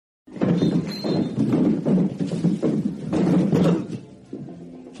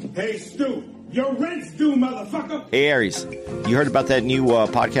Hey, Stu, your rent's due, motherfucker. Hey, Aries, you heard about that new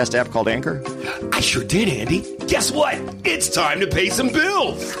podcast app called Anchor? I sure did, Andy. Guess what? It's time to pay some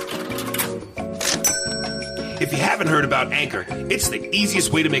bills. If you haven't heard about Anchor, it's the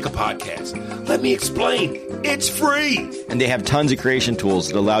easiest way to make a podcast. Let me explain. It's free. And they have tons of creation tools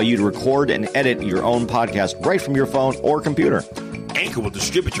that allow you to record and edit your own podcast right from your phone or computer. Anchor will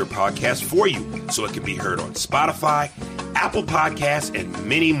distribute your podcast for you so it can be heard on Spotify, Apple Podcasts, and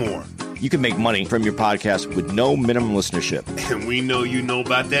many more. You can make money from your podcast with no minimum listenership. And we know you know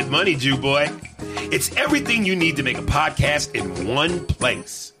about that money, Jew boy. It's everything you need to make a podcast in one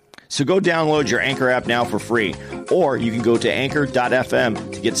place. So go download your Anchor app now for free, or you can go to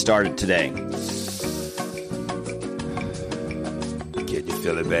anchor.fm to get started today. Can you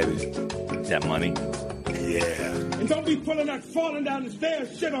feel it, baby? That money? Yeah. And don't be pulling that falling down the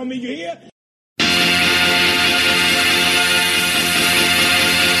stairs shit on me, you hear?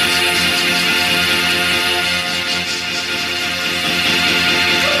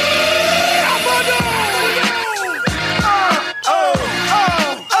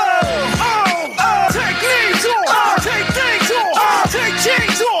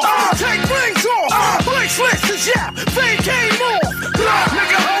 Yeah, fame came off.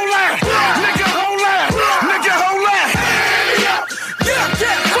 Nigga, hold on. Nigga, hold on. Nigga, hold on. Get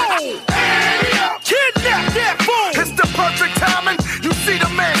that phone. Kidnap that phone. It's the perfect timing. You see the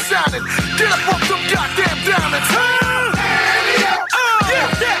man shining. Get up off them goddamn diamonds. Get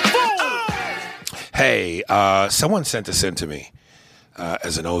that phone. Hey, someone sent this in to me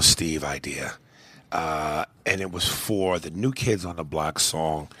as an old Steve idea. And it was for the New Kids on the Block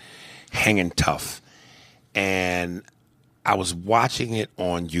song, Hangin' Tough. And I was watching it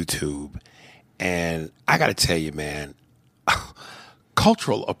on YouTube, and I got to tell you, man,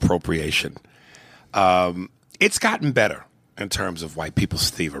 cultural appropriation, it's gotten better in terms of white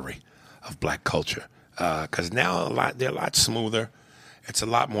people's thievery of black culture, because now they're a lot smoother. It's a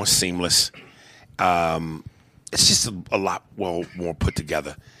lot more seamless. It's just a lot more put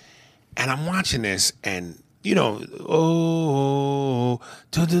together. And I'm watching this, and you know,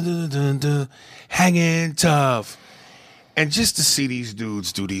 hanging tough. And just to see these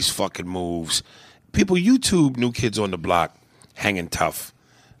dudes do these fucking moves. People, YouTube New Kids on the Block, Hanging Tough.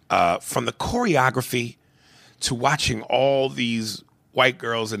 From the choreography to watching all these white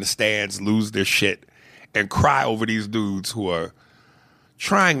girls in the stands lose their shit and cry over these dudes who are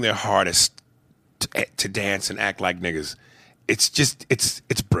trying their hardest to dance and act like niggas. It's just, it's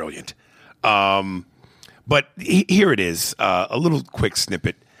brilliant. But here it is, a little quick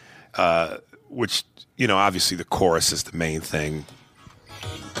snippet, which, you know, obviously the chorus is the main thing.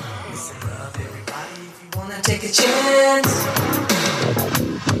 Listen up, everybody, if you wanna take a chance,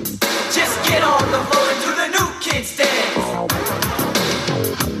 just get on the floor and do the New Kids dance.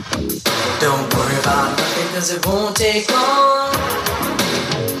 Don't worry about nothing, cause it won't take long.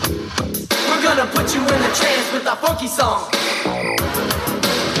 We're gonna put you in a trance with our funky song.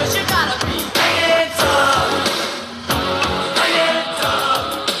 Cause you gotta be hanging tough.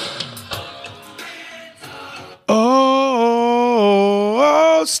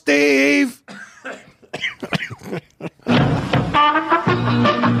 Oh, Steve.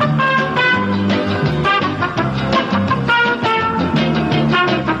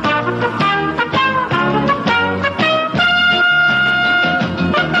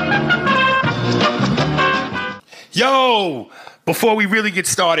 Yo, before we really get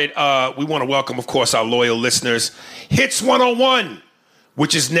started, we want to welcome, of course, our loyal listeners. Hits 101,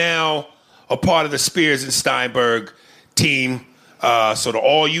 which is now a part of the Spears and Steinberg team. So to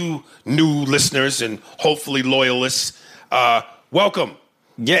all you new listeners and hopefully loyalists, welcome.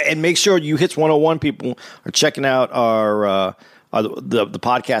 Yeah, and make sure you Hits 101 people are checking out our the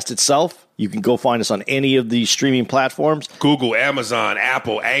podcast itself. You can go find us on any of the streaming platforms. Google, Amazon,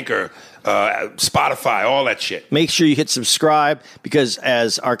 Apple, Anchor, Spotify, all that shit. Make sure you hit subscribe, because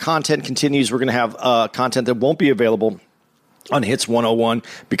as our content continues, we're going to have content that won't be available on Hits 101,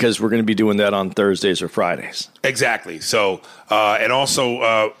 because we're going to be doing that on Thursdays or Fridays. Exactly. So, and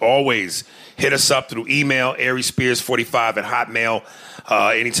also always hit us up through email, ariespears45 at Hotmail.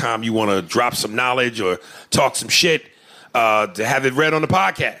 Anytime you want to drop some knowledge or talk some shit, to have it read on the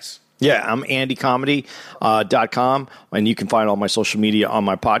podcast. Yeah, I'm AndyComedy.com, and you can find all my social media on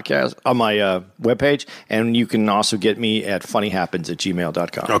my podcast, on my webpage, and you can also get me at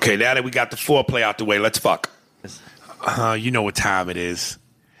funnyhappens@gmail.com. Okay, now that we got the foreplay out the way, let's fuck. You know what time it is.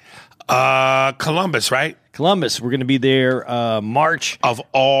 Columbus, right? Columbus. We're going to be there March. Of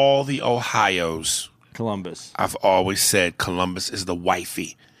all the Ohios, Columbus. I've always said Columbus is the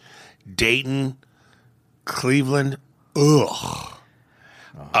wifey. Dayton, Cleveland, ugh.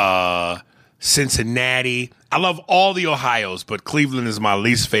 Cincinnati. I love all the Ohios, but Cleveland is my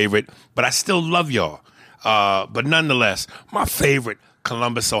least favorite. But I still love y'all. But nonetheless, my favorite,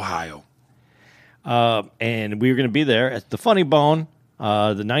 Columbus, Ohio. And we were going to be there at the Funny Bone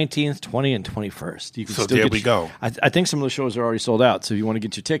the 19th, 20th, and 21st. You can So still there get we go. I think some of those shows are already sold out, so if you want to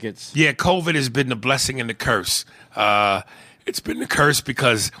get your tickets. Yeah, COVID has been the blessing and the curse. It's been the curse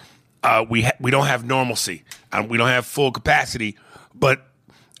because we don't have normalcy. We don't have full capacity. But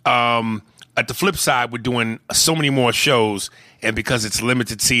at the flip side, we're doing so many more shows, and because it's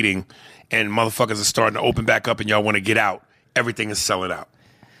limited seating and motherfuckers are starting to open back up and y'all want to get out, everything is selling out.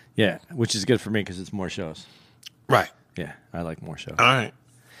 Yeah, which is good for me because it's more shows. Right. Yeah, I like more shows. All right.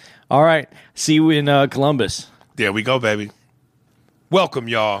 All right. See you in Columbus. There we go, baby. Welcome,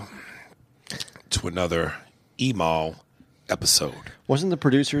 y'all, to another Email episode. Wasn't the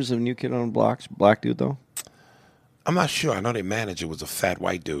producers of New Kid on the Block black dude, though? I'm not sure. I know their manager was a fat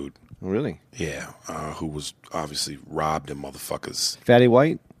white dude. Oh, really? Yeah, who was obviously robbed and motherfuckers. Fatty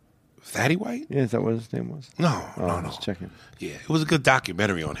White? Fatty White? Yeah, is that what his name was? No, Oh, no. Just checking. Yeah, it was a good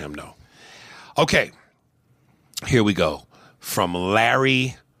documentary on him, though. Okay, here we go. From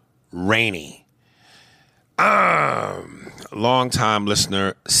Larry Rainey. Long-time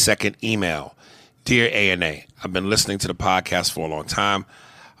listener, second email. Dear A&A, I've been listening to the podcast for a long time.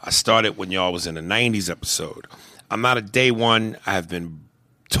 I started when y'all was in the 90s episode. I'm not a day one. I have been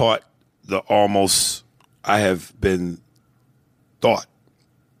taught I have been taught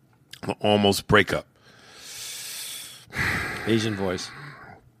the almost breakup. Asian voice.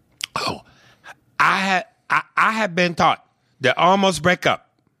 Oh, I have been taught the almost breakup.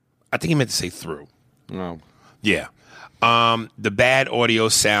 I think he meant to say through. No. Yeah. The bad audio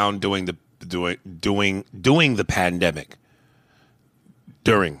sound during the pandemic.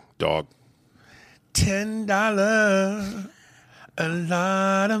 During, dog. $10, a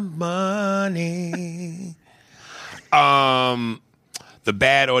lot of money. The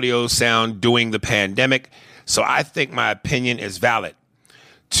bad audio sound during the pandemic. So I think my opinion is valid.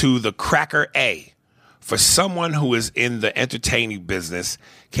 To the Cracker A, for someone who is in the entertaining business,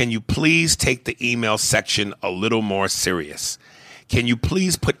 can you please take the email section a little more serious? Can you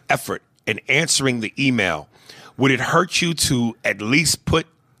please put effort in answering the email? Would it hurt you to at least put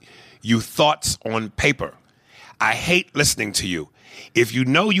your thoughts on paper? I hate listening to you. If you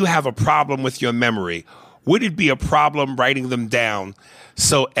know you have a problem with your memory, would it be a problem writing them down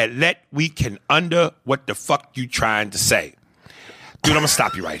so at let we can under what the fuck you trying to say? Dude, I'm going to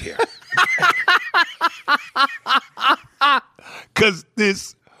stop you right here. Because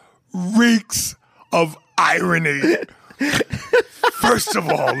this reeks of irony. First of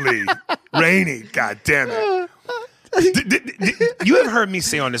all, Lee, Rainey, goddammit. You have heard me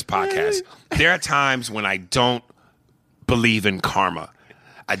say on this podcast, there are times when I don't believe in karma.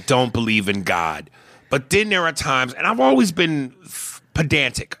 I don't believe in God. But then there are times, and I've always been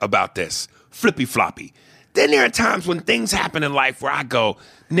pedantic about this, flippy floppy. Then there are times when things happen in life where I go,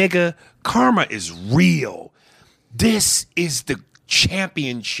 nigga, karma is real. This is the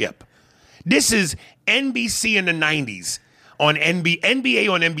championship. This is NBC in the 90s on NBA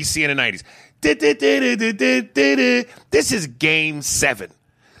on NBC in the 90s. This is Game 7.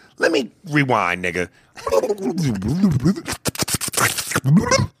 Let me rewind, nigga.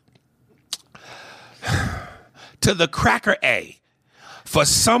 To the Cracker A, for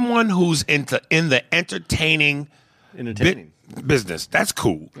someone who's in the entertaining business, that's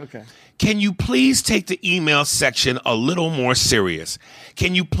cool. Okay. Can you please take the email section a little more serious?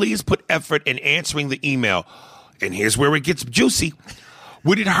 Can you please put effort in answering the email? And here's where it gets juicy.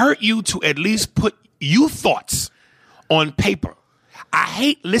 Would it hurt you to at least put your thoughts on paper? I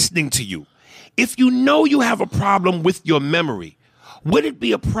hate listening to you. If you know you have a problem with your memory, would it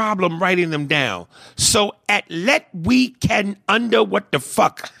be a problem writing them down? So at let we can under what the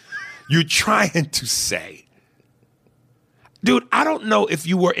fuck you're trying to say. Dude, I don't know if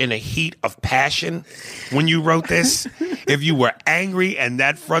you were in a heat of passion when you wrote this, if you were angry and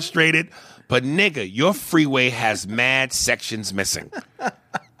that frustrated, but nigga, your freeway has mad sections missing.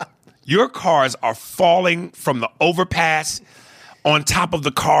 Your cars are falling from the overpass on top of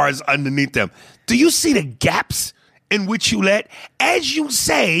the cars underneath them. Do you see the gaps in which you let? As you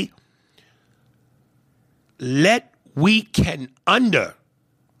say, let we can under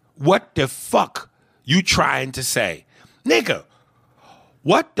what the fuck you trying to say. Nigga,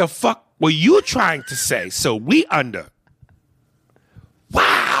 what the fuck were you trying to say? So we under.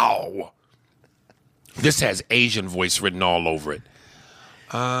 Wow. This has Asian voice written all over it.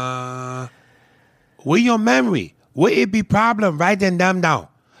 With your memory, would it be problem writing them down?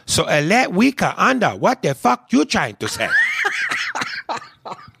 So let we can under what the fuck you trying to say?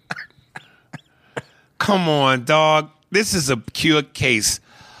 Come on, dog. This is a pure case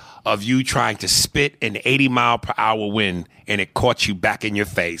of you trying to spit an 80-mile-per-hour wind, and it caught you back in your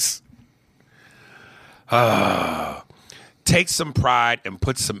face. Take some pride and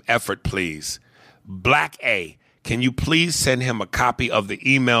put some effort, please. Black A, can you please send him a copy of the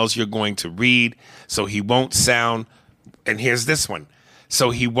emails you're going to read so he won't sound, and here's this one, so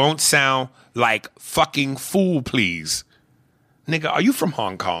he won't sound like fucking fool, please. Nigga, are you from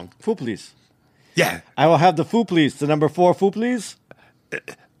Hong Kong? Fool, please. Yeah. I will have the fool, please. The number 4 fool, please.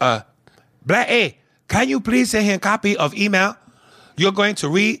 Black A, can you please send him a copy of email you're going to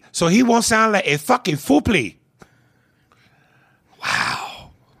read so he won't sound like a fucking fool, please?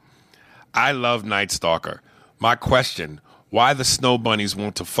 Wow. I love Night Stalker. My question, why the Snow Bunnies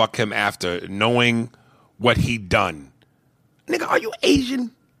want to fuck him after knowing what he done? Nigga, are you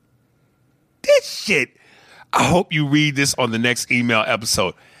Asian? This shit. I hope you read this on the next email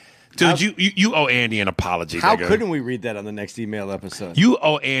episode. Dude, you owe Andy an apology, How nigga. couldn't we read that on the next email episode? You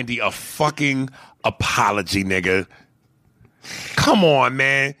owe Andy a fucking apology, nigga. Come on,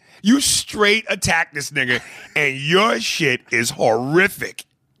 man. You straight attack this nigga, and your shit is horrific.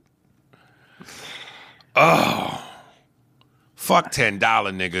 Oh. Fuck $10,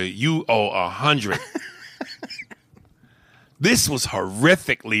 nigga. You owe 100. This was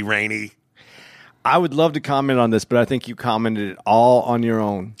horrifically rainy. I would love to comment on this, but I think you commented it all on your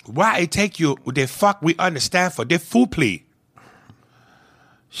own. Why it take you the fuck we understand for the fool plea?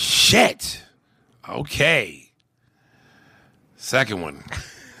 Shit. Okay. Second one.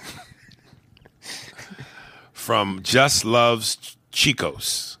 From Just Loves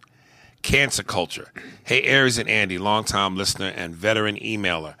Chicos. Cancer culture. Hey, Aries and Andy, longtime listener and veteran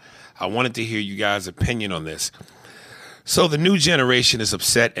emailer. I wanted to hear you guys' opinion on this. So the new generation is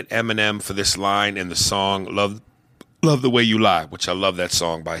upset at Eminem for this line in the song Love the Way You Lie, which I love that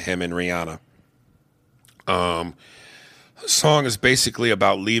song by him and Rihanna. The song is basically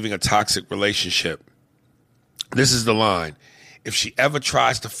about leaving a toxic relationship. This is the line. If she ever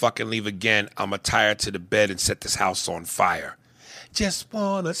tries to fucking leave again, I'ma tie her to the bed and set this house on fire. Just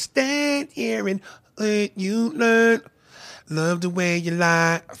wanna stand here and let you learn. Love the way you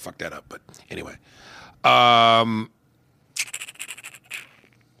lie. I fucked that up, but anyway.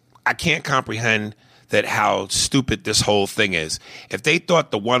 I can't comprehend that how stupid this whole thing is. If they thought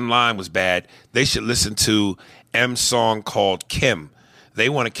the one line was bad, they should listen to M's song called Kim. They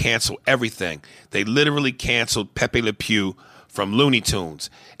want to cancel everything. They literally canceled Pepe Le Pew from Looney Tunes.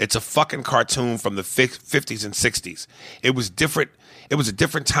 It's a fucking cartoon from the 50s and 60s. It was different. It was a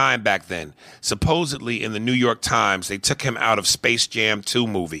different time back then. Supposedly in the New York Times, they took him out of Space Jam 2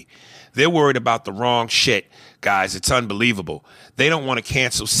 movie. They're worried about the wrong shit, guys. It's unbelievable. They don't want to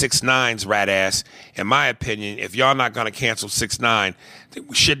cancel 6ix9ine's rat ass. In my opinion, if y'all not going to cancel 6ix9ine, then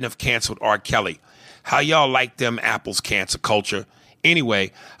we shouldn't have canceled R. Kelly. How y'all like them apples, cancer culture?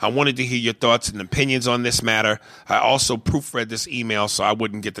 Anyway, I wanted to hear your thoughts and opinions on this matter. I also proofread this email so I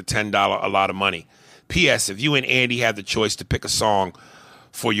wouldn't get the $10 a lot of money. P.S. If you and Andy had the choice to pick a song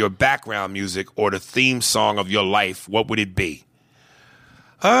for your background music or the theme song of your life, what would it be?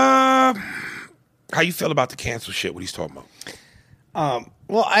 How you feel about the cancel shit? What he's talking about?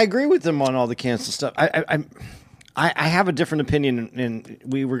 Well, I agree with them on all the cancel stuff. I have a different opinion, and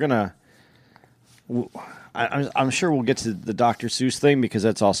we were gonna. I'm sure we'll get to the Dr. Seuss thing because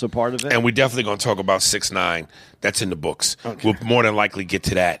that's also part of it. And we're definitely going to talk about 6ix9ine. That's in the books. Okay. We'll more than likely get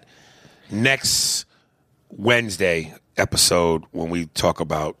to that next Wednesday episode when we talk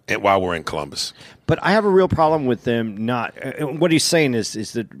about it while we're in Columbus. But I have a real problem with them not. What he's saying is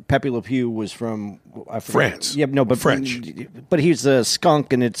that Pepe Le Pew was from France. Yeah, no, but French. But he's a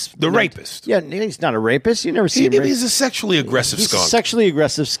skunk, and it's the rapist. Yeah, he's not a rapist. You never see him. He's a sexually aggressive skunk. He's a sexually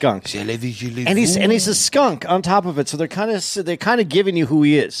aggressive skunk, and he's a skunk on top of it. So they're kind of giving you who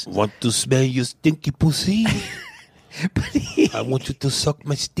he is. Want to smell your stinky pussy? I want you to suck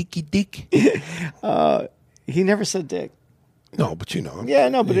my sticky dick. He never said dick. No, but you know. Yeah,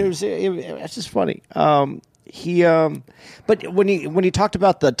 no, but it was just funny. But when he talked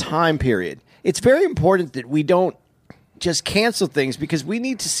about the time period, it's very important that we don't just cancel things because we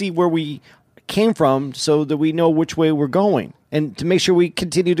need to see where we came from so that we know which way we're going and to make sure we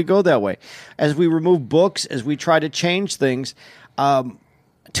continue to go that way. As we remove books, as we try to change things,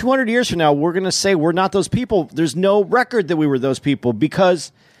 200 years from now, we're going to say we're not those people. There's no record that we were those people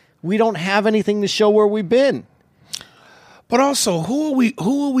because we don't have anything to show where we've been. But also, who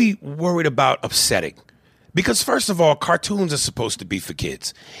are we worried about upsetting? Because first of all, cartoons are supposed to be for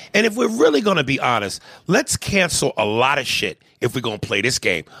kids. And if we're really going to be honest, let's cancel a lot of shit if we're going to play this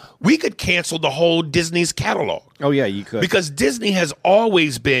game. We could cancel the whole Disney's catalog. Oh, yeah, you could. Because Disney has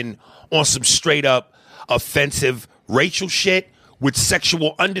always been on some straight up offensive racial shit with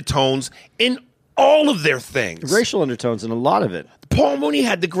sexual undertones in all of their things. Racial undertones in a lot of it. Paul Mooney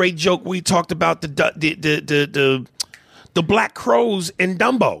had the great joke where he talked about the black crows in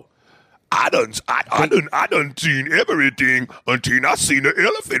Dumbo. I done seen everything until I seen an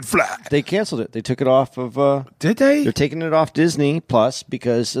elephant fly. They canceled it. They took it off of. Did they? They're taking it off Disney Plus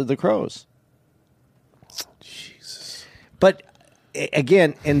because of the crows. Jesus. But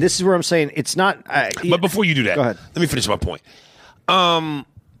again, and this is where I'm saying it's not. But before you do that, go ahead. Let me finish my point.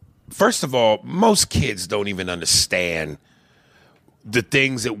 First of all, most kids don't even understand the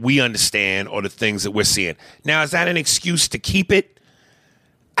things that we understand or the things that we're seeing. Now, is that an excuse to keep it?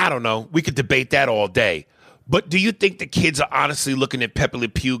 I don't know. We could debate that all day. But do you think the kids are honestly looking at Pepe Le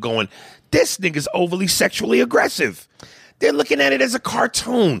Pew going, this nigga's overly sexually aggressive? They're looking at it as a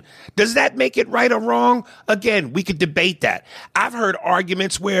cartoon. Does that make it right or wrong? Again, we could debate that. I've heard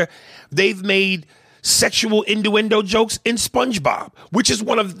arguments where they've made sexual innuendo jokes in SpongeBob, which is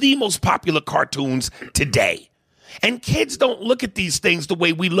one of the most popular cartoons today. And kids don't look at these things the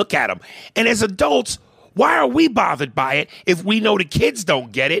way we look at them. And as adults, why are we bothered by it if we know the kids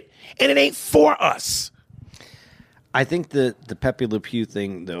don't get it and it ain't for us? I think the Pepe Le Pew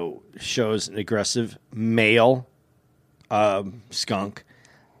thing, though, shows an aggressive male skunk,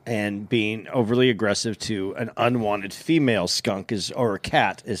 and being overly aggressive to an unwanted female skunk or a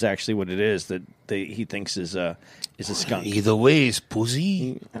cat is actually what it is that he thinks is a skunk. Either way, it's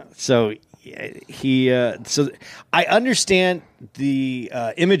pussy. So so I understand the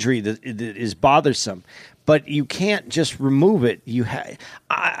imagery that is bothersome, but you can't just remove it.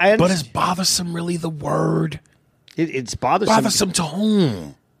 But is bothersome really the word? It's bothersome. Bothersome to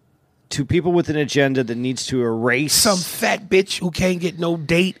whom? To people with an agenda that needs to erase some fat bitch who can't get no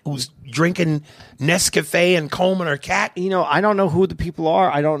date, who's drinking Nescafe and combing her cat. You know, I don't know who the people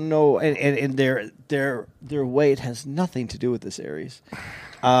are. I don't know, and their weight has nothing to do with this, Aries.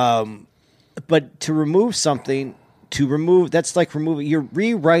 But to remove something, that's like removing. You're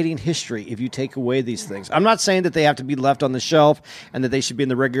rewriting history if you take away these things. I'm not saying that they have to be left on the shelf and that they should be in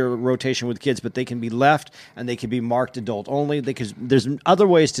the regular rotation with kids, but they can be left and they can be marked adult only because there's other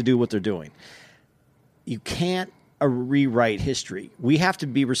ways to do what they're doing. You can't rewrite history. We have to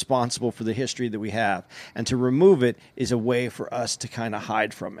be responsible for the history that we have, and to remove it is a way for us to kind of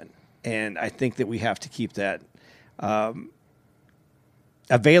hide from it. And I think that we have to keep that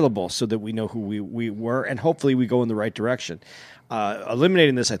available so that we know who we were, and hopefully we go in the right direction.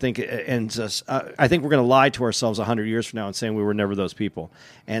 Eliminating this, I think, ends us. I think we're going to lie to ourselves 100 years from now and saying we were never those people.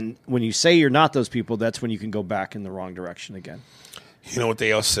 And when you say you're not those people, that's when you can go back in the wrong direction again. You know what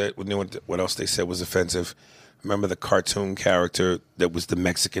they else said? What else they said was offensive? Remember the cartoon character that was the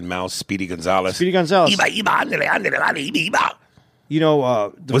Mexican mouse, Speedy Gonzales? Speedy Gonzales. You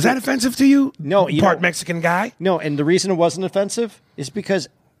know, was that offensive to you? No, Mexican guy. No, and the reason it wasn't offensive is because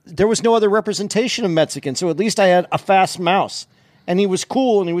there was no other representation of Mexican. So at least I had a fast mouse, and he was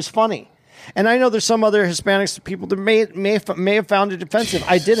cool and he was funny. And I know there's some other Hispanics people that may have found it offensive.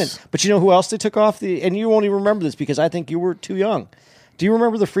 I didn't, but you know who else they took off and you won't even remember this because I think you were too young. Do you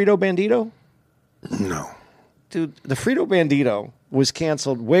remember the Frito Bandito? No, dude. The Frito Bandito was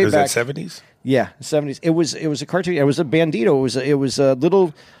canceled way back. Was that 70s? Yeah, 70s. It was a cartoon. It was a bandito. It was a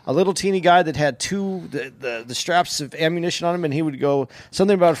little teeny guy that had the straps of ammunition on him, and he would go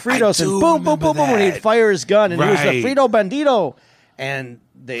something about Fritos and boom, boom, boom, boom, and he'd fire his gun, and he was the Frito Bandito. And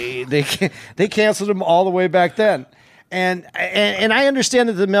they canceled him all the way back then. And I understand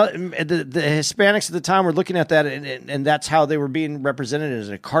that the Hispanics at the time were looking at that, and that's how they were being represented as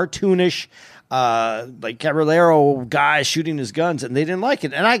a cartoonish. Like Caballero guy shooting his guns, and they didn't like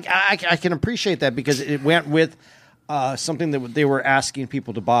it. And I can appreciate that because it went with something that they were asking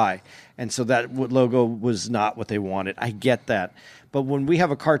people to buy. And so that logo was not what they wanted. I get that. But when we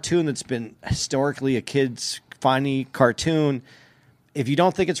have a cartoon that's been historically a kid's funny cartoon, if you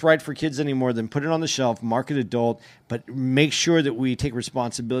don't think it's right for kids anymore, then put it on the shelf, mark it adult, but make sure that we take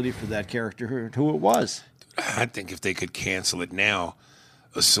responsibility for that character, who it was. I think if they could cancel it now,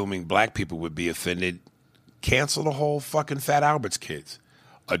 assuming black people would be offended, cancel the whole fucking Fat Albert's kids.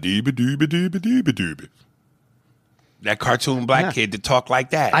 That cartoon black kid that talk like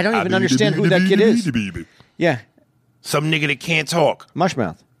that. I don't even understand who that kid is. Yeah. Some nigga that can't talk.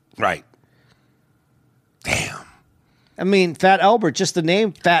 Mushmouth. Right. Damn. I mean, Fat Albert, just the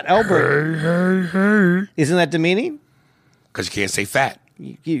name Fat Albert. Isn't that demeaning? Because you can't say fat.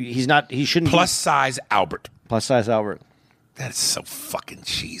 He's not, he shouldn't Plus size Albert. Plus size Albert. That is so fucking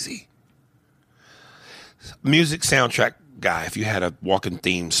cheesy. Music soundtrack guy, if you had a walking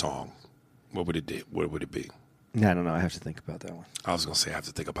theme song, what would it be? No, I don't know. I have to think about that one. I was going to say I have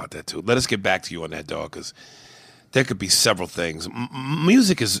to think about that too. Let us get back to you on that, dog, because there could be several things.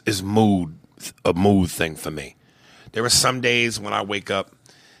 Music is a mood thing for me. There are some days when I wake up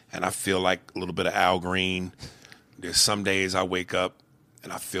and I feel like a little bit of Al Green. There's some days I wake up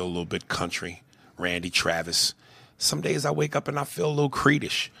and I feel a little bit country, Randy Travis. Some days I wake up and I feel a little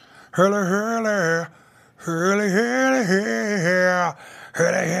Creedish. Hurly, hurly, hurly, hurly, hurly,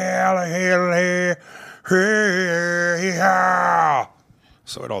 hurly, hurly, hurly.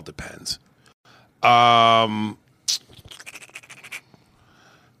 So it all depends. The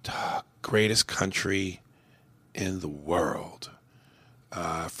greatest country in the world.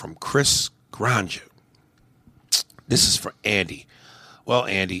 From Chris Granger. This is for Andy. Well,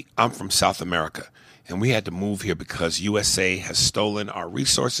 Andy, I'm from South America, and we had to move here because USA has stolen our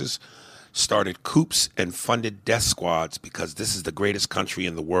resources, started coups, and funded death squads because this is the greatest country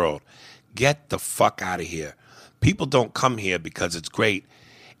in the world. Get the fuck out of here. People don't come here because it's great.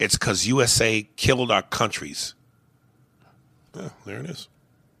 It's because USA killed our countries. Yeah, there it is.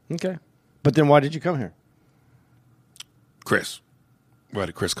 Okay. But then why did you come here? Chris. Why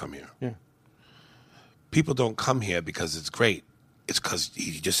did Chris come here? Yeah. People don't come here because it's great. It's because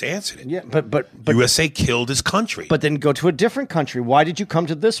he just answered it. Yeah, but USA killed his country. But then go to a different country. Why did you come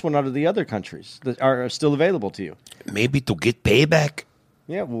to this one out of the other countries that are still available to you? Maybe to get payback.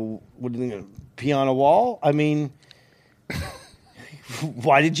 Yeah, well, what do you think? Pee on a wall? I mean,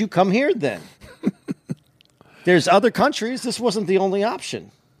 why did you come here then? There's other countries. This wasn't the only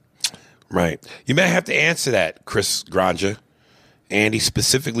option. Right. You may have to answer that, Chris Granger. And he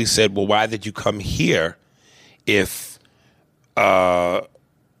specifically said, well, why did you come here if America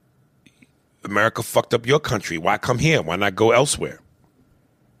fucked up your country? Why come here? Why not go elsewhere?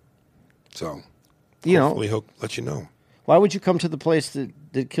 So, hopefully he'll let you know. Why would you come to the place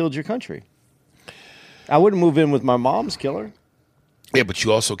that killed your country? I wouldn't move in with my mom's killer. Yeah, but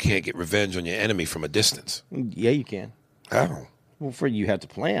you also can't get revenge on your enemy from a distance. Yeah, you can. How? Well, you have to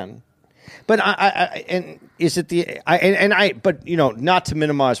plan. But but you know, not to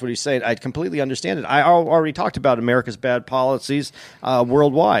minimize what he's saying, I completely understand it. I already talked about America's bad policies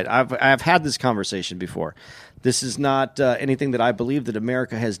worldwide. I've had this conversation before. This is not anything that I believe that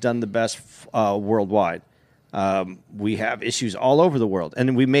America has done the best worldwide. We have issues all over the world,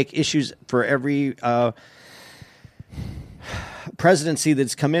 and we make issues for every presidency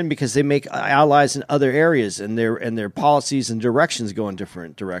that's come in because they make allies in other areas, and their policies and directions go in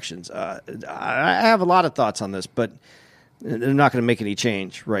different directions. I have a lot of thoughts on this, but they're not going to make any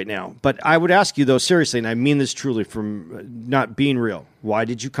change right now. But I would ask you, though, seriously, and I mean this truly from not being real, why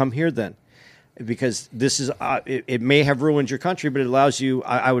did you come here then? Because this is it may have ruined your country, but it allows you,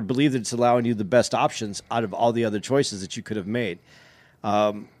 I would believe that it's allowing you the best options out of all the other choices that you could have made.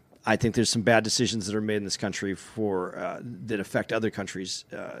 I think there's some bad decisions that are made in this country that affect other countries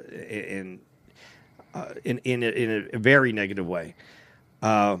in a very negative way.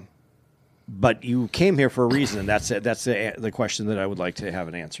 But you came here for a reason, and that's the question that I would like to have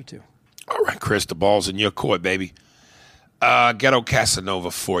an answer to. All right, Chris, the ball's in your court, baby. Ghetto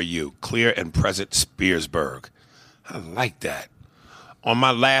Casanova for you. Clear and present Spearsburg. I like that. On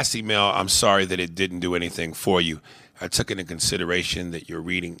my last email, I'm sorry that it didn't do anything for you. I took into consideration that you're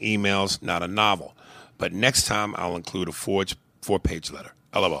reading emails, not a novel. But next time, I'll include a forged 4-page letter.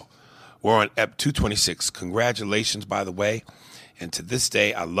 LOL. We're on EP 226. Congratulations, by the way. And to this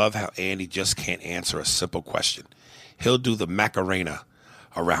day, I love how Andy just can't answer a simple question. He'll do the Macarena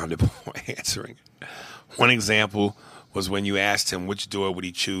around it before answering. One example was when you asked him which door would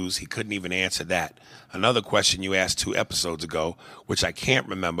he choose. He couldn't even answer that. Another question you asked 2 episodes ago, which I can't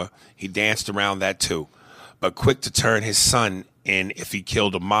remember, he danced around that too. But quick to turn his son in if he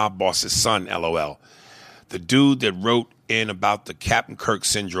killed a mob boss's son, LOL. The dude that wrote in about the Captain Kirk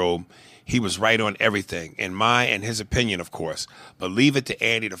syndrome, he was right on everything, in my and his opinion, of course. But leave it to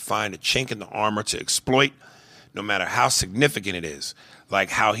Andy to find a chink in the armor to exploit, no matter how significant it is.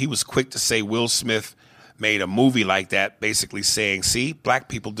 Like how he was quick to say Will Smith made a movie like that, basically saying, see, black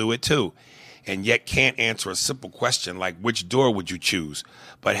people do it too. And yet can't answer a simple question like which door would you choose?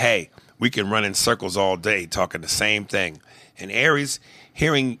 But hey, we can run in circles all day talking the same thing. And Aries,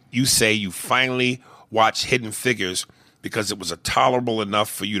 hearing you say you finally watched Hidden Figures because it was tolerable enough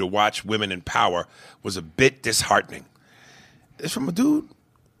for you to watch Women in Power was a bit disheartening. It's from a dude?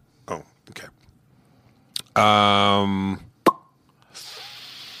 Oh, okay.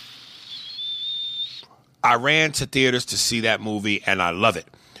 I ran to theaters to see that movie, and I love it.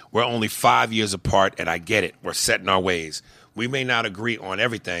 We're only 5 years apart, and I get it. We're set in our ways. We may not agree on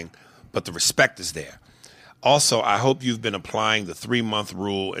everything, but the respect is there. Also, I hope you've been applying the 3-month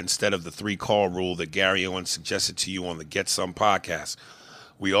rule instead of the 3-call rule that Gary Owens suggested to you on the Get Some podcast.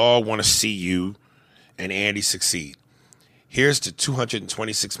 We all want to see you and Andy succeed. Here's to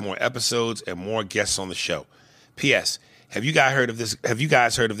 226 more episodes and more guests on the show. P.S. Have you guys heard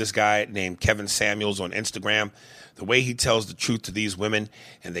of this guy named Kevin Samuels on Instagram? The way he tells the truth to these women,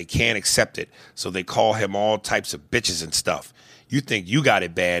 and they can't accept it, so they call him all types of bitches and stuff. You think you got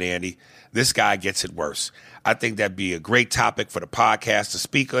it bad, Andy? This guy gets it worse. I think that'd be a great topic for the podcast to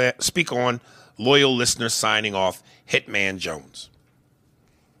speak on. Loyal listener signing off, Hitman Jones.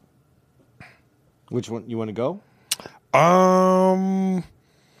 Which one you want to go? Well,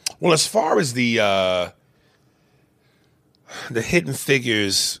 as far as the Hidden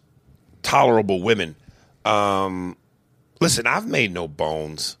Figures tolerable women, listen, I've made no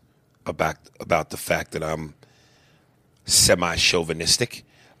bones about the fact that I'm semi-chauvinistic.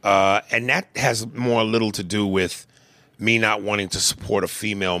 And that has more little to do with me not wanting to support a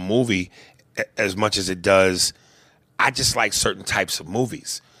female movie as much as it does. I just like certain types of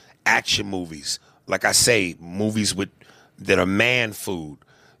movies, action movies. Like I say, movies that are man food,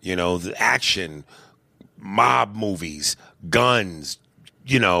 the action, mob movies, guns,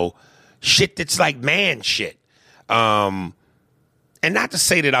 shit that's like man shit. And not to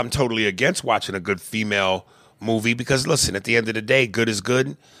say that I'm totally against watching a good female movie, because listen, at the end of the day, good is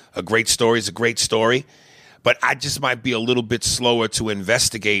good. A great story is a great story. But I just might be a little bit slower to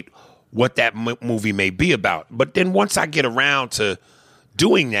investigate what that movie may be about. But then once I get around to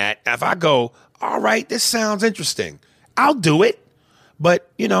doing that, if I go, all right, this sounds interesting, I'll do it.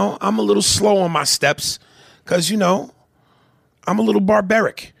 But, I'm a little slow on my steps because, I'm a little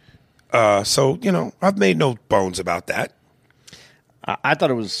barbaric. So, I've made no bones about that. I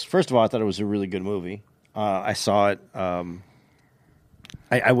thought it was, first of all, a really good movie. I saw it.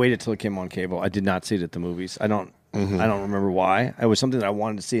 I waited till it came on cable. I did not see it at the movies. I don't remember why. It was something that I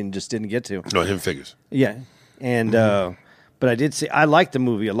wanted to see and just didn't get to. No, Hidden Figures. Yeah, and but I did see. I liked the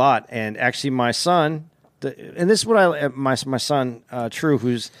movie a lot, and actually, my son, and this is what my son True,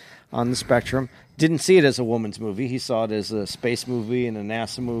 who's on the spectrum, didn't see it as a woman's movie. He saw it as a space movie and a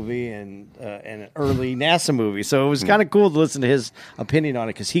NASA movie and an early NASA movie. So it was kind of cool to listen to his opinion on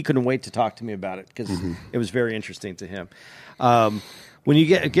it because he couldn't wait to talk to me about it because it was very interesting to him. When you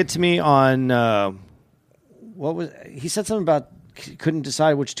get to me on he said something about couldn't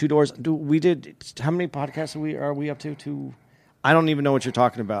decide which two doors. How many podcasts are we up to? I don't even know what you're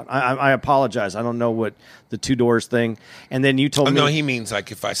talking about. I apologize. I don't know what the two doors thing. And then you told me. No, he means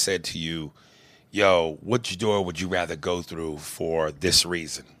like if I said to you, yo, which door would you rather go through for this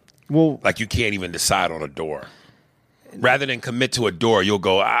reason? Well, like you can't even decide on a door. Rather than commit to a door, you'll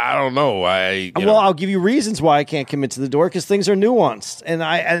go, I don't know. I'll give you reasons why I can't commit to the door because things are nuanced,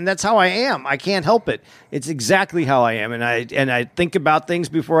 and that's how I am. I can't help it. It's exactly how I am, and I think about things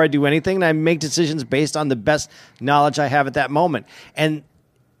before I do anything, and I make decisions based on the best knowledge I have at that moment. And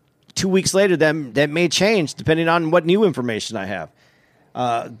 2 weeks later, that may change depending on what new information I have.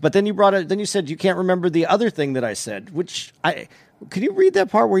 But then you said you can't remember the other thing that I said. Could you read that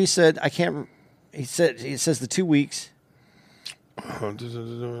part where he said I can't? He says the 2 weeks. Something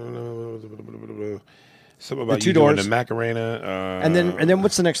about the two you doors. doing the Macarena. And then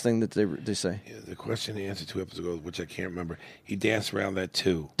what's the next thing that they say? Yeah, the question he answered 2 episodes ago, which I can't remember. He danced around that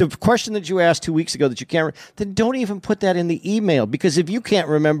too. The question that you asked 2 weeks ago that you can't then don't even put that in the email because if you can't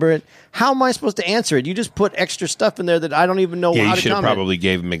remember it, how am I supposed to answer it? You just put extra stuff in there that I don't even know how to comment. Yeah, you should have probably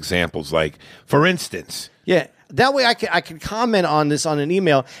gave him examples like, for instance. Yeah. That way I can comment on this on an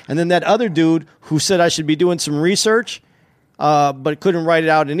email, and then that other dude who said I should be doing some research but couldn't write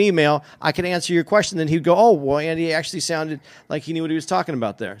it out in an email, I can answer your question. Then he'd go, oh, well, Andy actually sounded like he knew what he was talking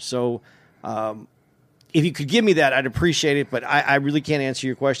about there. So if you could give me that, I'd appreciate it, but I really can't answer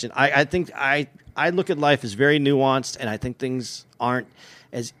your question. I think I look at life as very nuanced, and I think things aren't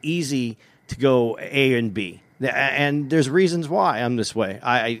as easy to go A and B. And there's reasons why I'm this way.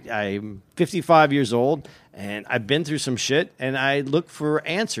 I'm 55 years old, and I've been through some shit, and I look for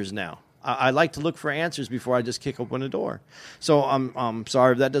answers now. I like to look for answers before I just kick open a door. So I'm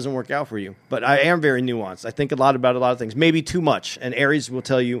sorry if that doesn't work out for you. But I am very nuanced. I think a lot about a lot of things. Maybe too much. And Aries will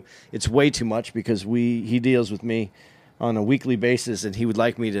tell you it's way too much because he deals with me on a weekly basis, and he would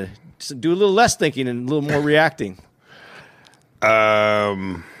like me to do a little less thinking and a little more reacting.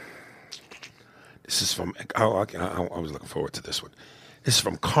 This is from, I was looking forward to this one. This is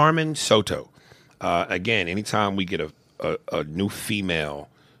from Carmen Soto. Again, anytime we get a new female,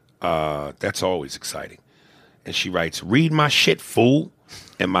 that's always exciting. And she writes, read my shit, fool,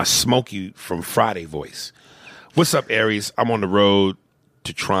 and my Smokey from Friday voice. What's up, Aries? I'm on the road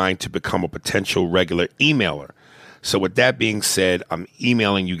to trying to become a potential regular emailer. So with that being said, I'm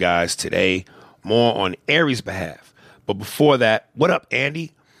emailing you guys today more on Aries' behalf. But before that, what up,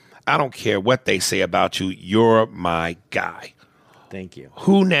 Andy? I don't care what they say about you. You're my guy. Thank you.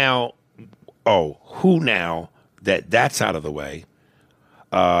 Who now that that's out of the way,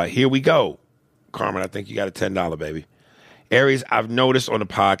 here we go. Carmen, I think you got a $10, baby. Aries, I've noticed on the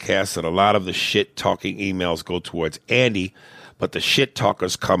podcast that a lot of the shit-talking emails go towards Andy, but the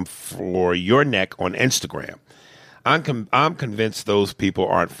shit-talkers come for your neck on Instagram. I'm convinced those people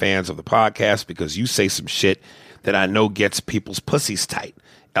aren't fans of the podcast because you say some shit that I know gets people's pussies tight.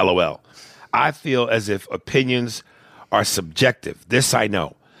 LOL. I feel as if opinions are subjective. This I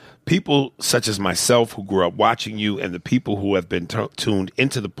know. People such as myself who grew up watching you and the people who have been tuned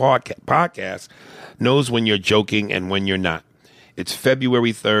into the podcast knows when you're joking and when you're not. It's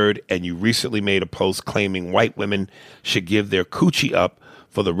February 3rd, and you recently made a post claiming white women should give their coochie up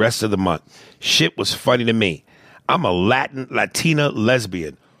for the rest of the month. Shit was funny to me. I'm a Latina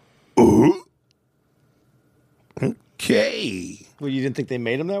lesbian. Ooh. Okay. Well, you didn't think they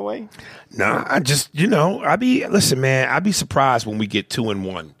made them that way? Nah, I just, listen, man, I'd be surprised when we get 2 in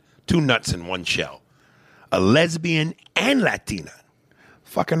 1. 2 nuts in one shell. A lesbian and Latina.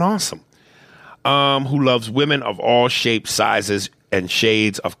 Fucking awesome. Who loves women of all shapes, sizes, and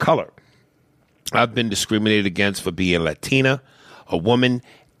shades of color. I've been discriminated against for being Latina, a woman,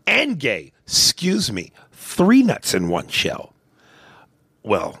 and gay. Excuse me. 3 nuts in one shell.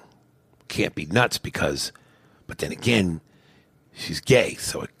 Well, can't be nuts because, but then again, she's gay,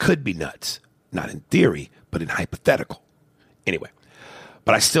 so it could be nuts. Not in theory, but in hypothetical. Anyway,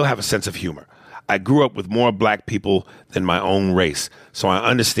 but I still have a sense of humor. I grew up with more black people than my own race, so I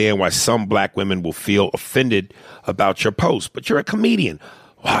understand why some black women will feel offended about your post. But you're a comedian.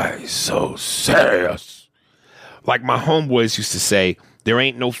 Why so serious? Like my homeboys used to say, there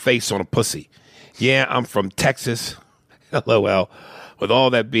ain't no face on a pussy. Yeah, I'm from Texas. LOL. With all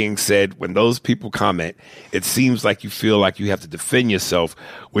that being said, when those people comment, it seems like you feel like you have to defend yourself,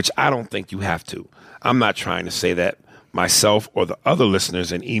 which I don't think you have to. I'm not trying to say that myself or the other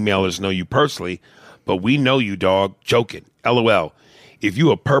listeners and emailers know you personally, but we know you, dog. Joking. LOL. If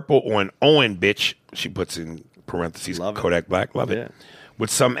you a purple or an Owen bitch, she puts in parentheses, Kodak Black, love it, with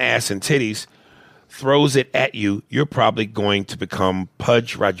some ass and titties, throws it at you, you're probably going to become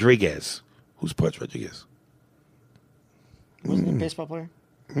Pudge Rodriguez. Who's Pudge Rodriguez? Wasn't he a baseball player?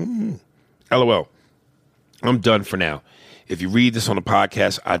 LOL. I'm done for now. If you read this on the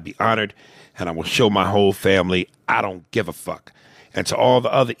podcast, I'd be honored, and I will show my whole family I don't give a fuck. And to all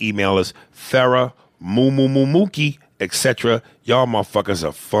the other emailers, Farrah, Mookie, etc., y'all motherfuckers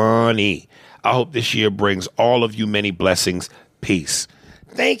are funny. I hope this year brings all of you many blessings. Peace.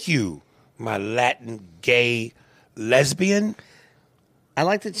 Thank you, my Latin gay lesbian. I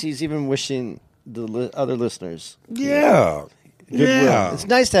like that she's even wishing the other listeners. Yeah. Goodwill. Yeah. It's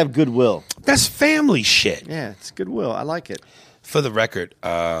nice to have goodwill. That's family shit. Yeah, it's goodwill. I like it. For the record,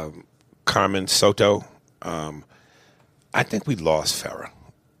 Carmen Soto, I think we lost Farrah.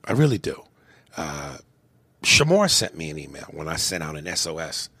 I really do. Shamor sent me an email when I sent out an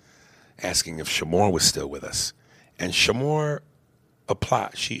SOS asking if Shamor was still with us. And Shamor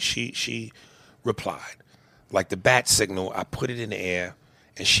applied. She replied. Like the bat signal, I put it in the air,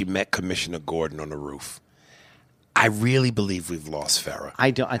 and she met Commissioner Gordon on the roof. I really believe we've lost Farrah.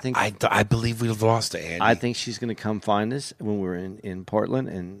 I believe we've lost her, Andy. I think she's going to come find us when we're in Portland,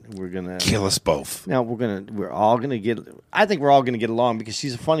 and we're going to kill us both. No, we're all going to get. I think we're all going to get along because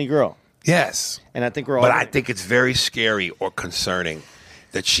she's a funny girl. Yes, and I think we're all. But I think it's very scary or concerning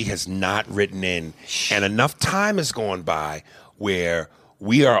that she has not written in, and enough time has gone by where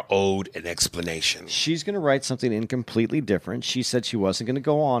we are owed an explanation. She's going to write something in completely different. She said she wasn't going to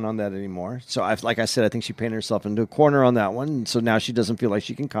go on that anymore. So, like I said, I think she painted herself into a corner on that one. And so now she doesn't feel like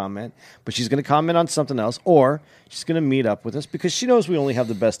she can comment. But she's going to comment on something else, or she's going to meet up with us because she knows we only have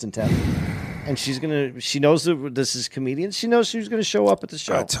the best intent. And she knows that this is comedians. She knows she's going to show up at the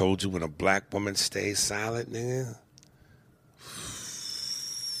show. I told you, when a black woman stays silent, nigga,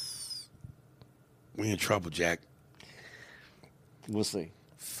 we in trouble, Jack. We'll see.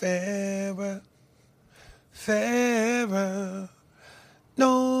 Farrah,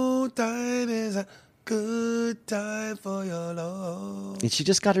 no time is a good time for your love. And she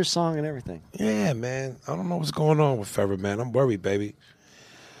just got her song and everything. Yeah, man. I don't know what's going on with Farrah, man. I'm worried, baby.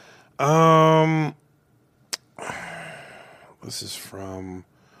 This is from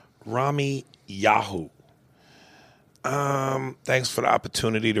Rami Yahoo. Thanks for the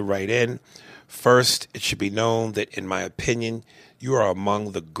opportunity to write in. First, it should be known that, in my opinion, you are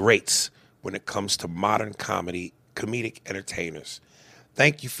among the greats when it comes to modern comedic entertainers.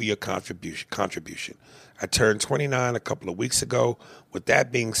 Thank you for your contribution. I turned 29 a couple of weeks ago. With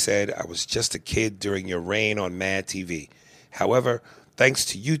that being said, I was just a kid during your reign on Mad TV. However, thanks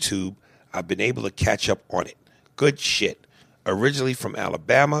to YouTube, I've been able to catch up on it. Good shit. Originally from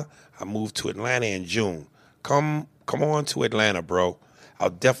Alabama, I moved to Atlanta in June. Come on to Atlanta, bro. I'll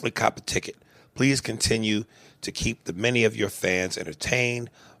definitely cop a ticket. Please continue to keep the many of your fans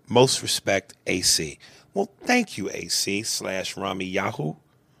entertained. Most respect, AC. Well, thank you, AC/Rami Yahoo.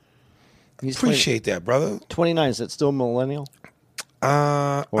 He's Appreciate that, brother. 29, is that still millennial? Or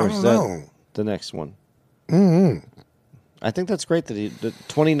I is don't that know. the next one? Mm-hmm. I think that's great that he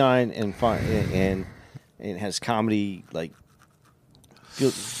 29 and has comedy, like,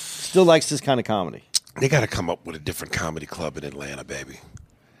 still likes this kind of comedy. They got to come up with a different comedy club in Atlanta, baby.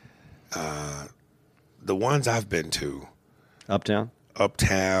 The ones I've been to, Uptown?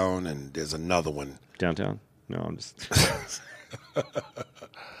 and there's another one. Downtown? No, I'm just...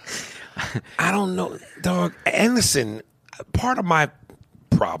 I don't know, dog. And listen, part of my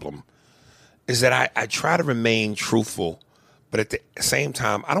problem is that I try to remain truthful, but at the same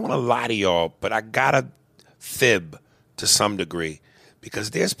time, I don't want to lie to y'all, but I got to fib to some degree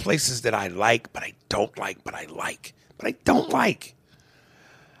because there's places that I like, but I don't like, but I like, but I don't like.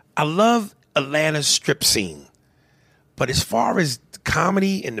 I love Atlanta's strip scene, but as far as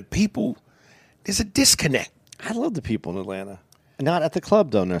comedy and the people, there's a disconnect. I love the people in Atlanta. Not at the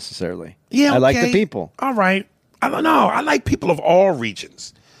club, though, necessarily. Yeah, I like okay. the people. All right. I don't know. I like people of all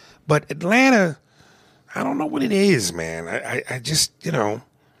regions. But Atlanta, I don't know what it is, man. I just, y'all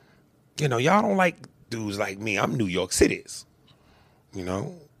don't like dudes like me. I'm New York City's.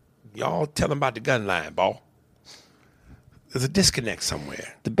 Y'all tell them about the gun line, ball. There's a disconnect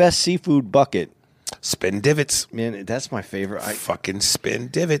somewhere. The best seafood bucket. Spin divots. Man, that's my favorite. Fucking spin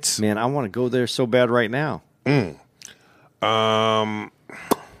divots. Man, I want to go there so bad right now.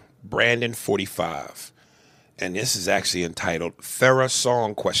 Brandon 45. And this is actually entitled Farrah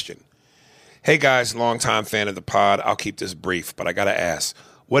Song Question. Hey guys, longtime fan of the pod. I'll keep this brief, but I gotta ask,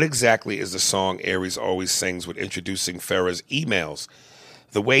 what exactly is the song Aries always sings with introducing Farrah's emails?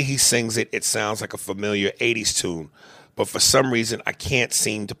 The way he sings it, it sounds like a familiar 80s tune, but for some reason I can't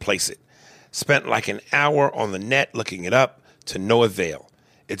seem to place it. Spent like an hour on the net looking it up to no avail.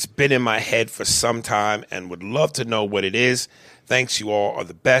 It's been in my head for some time and would love to know what it is. Thanks, you all are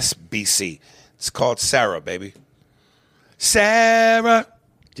the best, BC. It's called Sarah, baby. Sarah.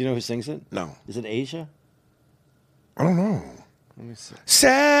 Do you know who sings it? No. Is it Asia? I don't know. Let me see.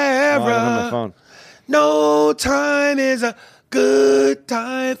 Sarah. Oh, I don't have my phone. No time is a good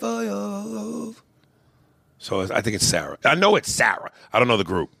time for you. So I think it's Sarah. I know it's Sarah. I don't know the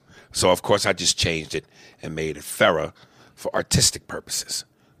group. So, of course, I just changed it and made it Farrah for artistic purposes.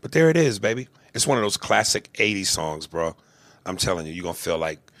 But there it is, baby. It's one of those classic 80s songs, bro. I'm telling you, you're going to feel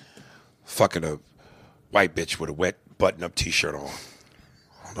like fucking a white bitch with a wet button-up T-shirt on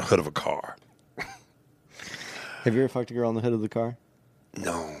the hood of a car. Have you ever fucked a girl on the hood of the car?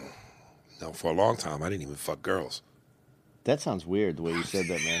 No, for a long time, I didn't even fuck girls. That sounds weird, the way you said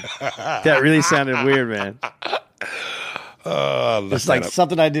that, man. That really sounded weird, man. It's like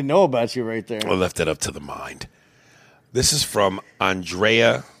something I didn't know about you right there. I left that up to the mind. This is from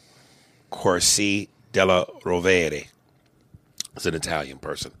Andrea Corsi della Rovere. It's an Italian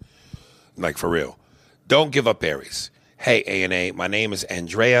person. Like, for real. Don't give up, Aries. Hey, A&A, my name is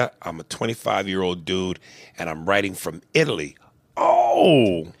Andrea. I'm a 25-year-old dude, and I'm writing from Italy.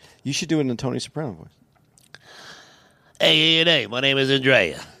 Oh! You should do it in a Tony Soprano voice. Hey, A&A, my name is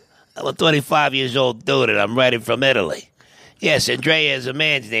Andrea. I'm a 25 years old dude, and I'm writing from Italy. Yes, Andrea is a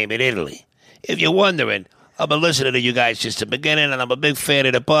man's name in Italy. If you're wondering, I've been listening to you guys since the beginning, and I'm a big fan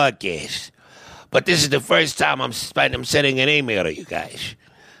of the podcast. But this is the first time I'm sending an email to you guys.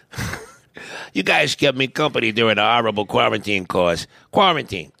 You guys kept me company during the horrible quarantine, because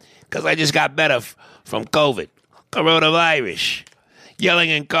I just got better from COVID. Coronavirus.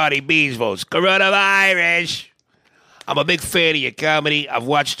 Yelling in Cardi B's votes. Coronavirus. I'm a big fan of your comedy. I've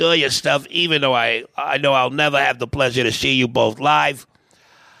watched all your stuff, even though I know I'll never have the pleasure to see you both live.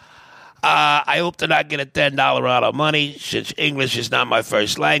 I hope to not get a $10 out of money, since English is not my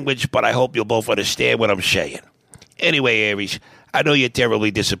first language, but I hope you'll both understand what I'm saying. Anyway, Aries, I know you're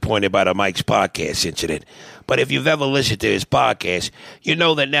terribly disappointed by the Mike's podcast incident, but if you've ever listened to his podcast, you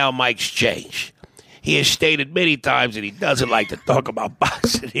know that now Mike's changed. He has stated many times that he doesn't like to talk about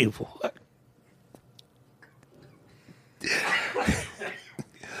boxing anymore.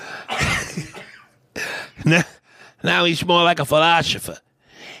 Now he's more like a philosopher,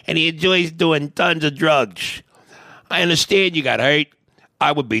 and he enjoys doing tons of drugs. I understand you got hurt.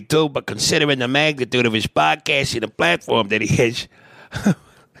 I would be too, but considering the magnitude of his podcast and the platform that he has,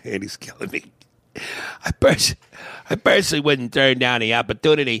 Andy's killing me. I personally wouldn't turn down the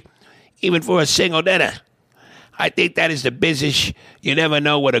opportunity, even for a single dinner. I think that is the business. You never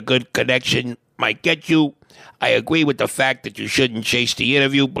know what a good connection might get you. I agree with the fact that you shouldn't chase the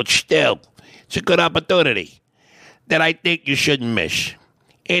interview, but still, it's a good opportunity that I think you shouldn't miss.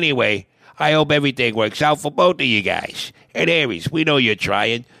 Anyway, I hope everything works out for both of you guys. And Aries, we know you're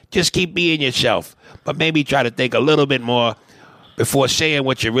trying. Just keep being yourself, but maybe try to think a little bit more before saying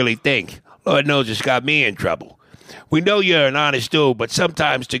what you really think. Lord knows it's got me in trouble. We know you're an honest dude, but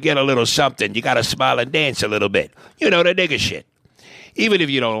sometimes to get a little something, you gotta smile and dance a little bit. You know, the nigga shit. Even if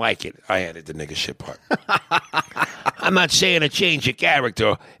you don't like it. I added the nigga shit part. I'm not saying to change your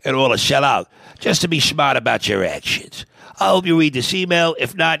character and all to shell out, just to be smart about your actions. I hope you read this email.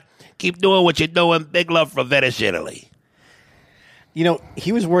 If not, keep doing what you're doing. Big love from Venice, Italy. You know,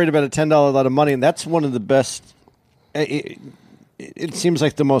 he was worried about a $10 lot of money, and that's one of the best. It seems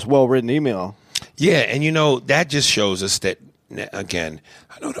like the most well-written email. Yeah, and you know, that just shows us that, again,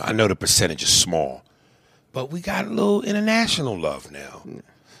 I know the percentage is small, but we got a little international love now.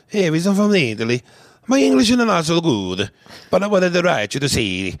 Hey, we are from Italy. My English is not so good, but I wanted to write you to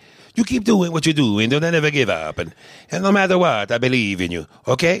say, you keep doing what you're doing, don't never give up, and no matter what, I believe in you,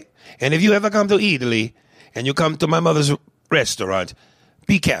 okay? And if you ever come to Italy, and you come to my mother's restaurant,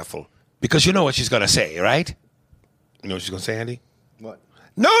 be careful, because you know what she's going to say, right? You know what she's going to say, Andy? What?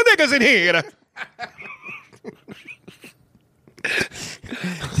 No niggas in here!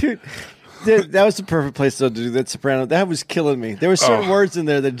 Dude, that was the perfect place to do that soprano. That was killing me. There were certain words in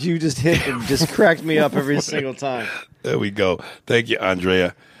there that you just hit and just cracked me up every single time. There we go. Thank you,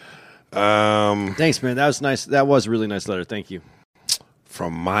 Andrea. Thanks, man. That was nice. That was a really nice letter. Thank you.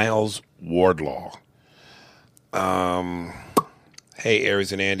 From Miles Wardlaw. Hey,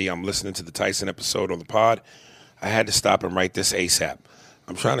 Aries and Andy, I'm listening to the Tyson episode on the pod. I had to stop and write this ASAP.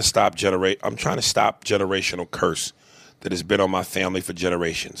 I'm trying to stop generational curse that has been on my family for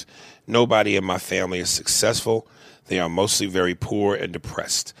generations. Nobody in my family is successful. They are mostly very poor and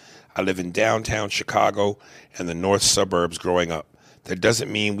depressed. I live in downtown Chicago and the north suburbs growing up. That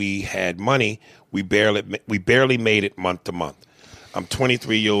doesn't mean we had money. We barely made it month to month. I'm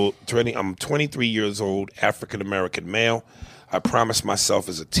 23 years old, African American male. I promised myself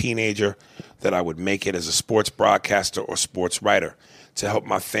as a teenager that I would make it as a sports broadcaster or sports writer to help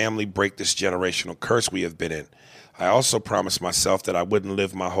my family break this generational curse we have been in. I also promised myself that I wouldn't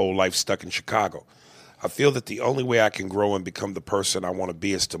live my whole life stuck in Chicago. I feel that the only way I can grow and become the person I want to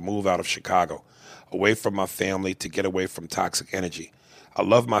be is to move out of Chicago, away from my family, to get away from toxic energy. I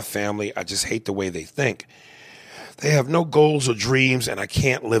love my family. I just hate the way they think. They have no goals or dreams, and I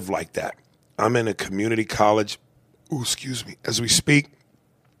can't live like that. I'm in a community college, as we speak,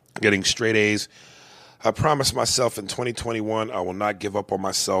 getting straight A's. I promised myself in 2021 I will not give up on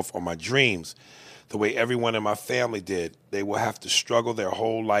myself or my dreams the way everyone in my family did. They will have to struggle their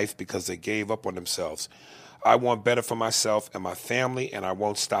whole life because they gave up on themselves. I want better for myself and my family, and I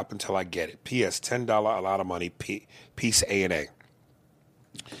won't stop until I get it. P.S. $10, a lot of money. Peace, A&A.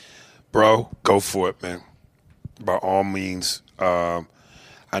 Bro, go for it, man. By all means. I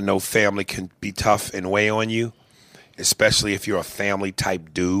know family can be tough and weigh on you, especially if you're a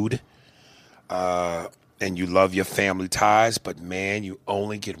family-type dude. And you love your family ties, but man, you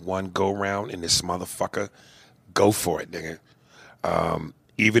only get one go-round in this motherfucker. Go for it, nigga.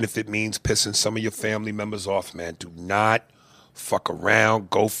 Even if it means pissing some of your family members off, man, do not fuck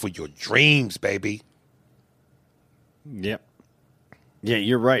around. Go for your dreams, baby. Yep. Yeah,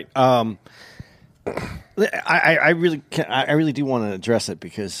 you're right. I really do want to address it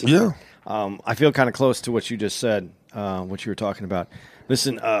because I feel kind of close to what you just said, what you were talking about.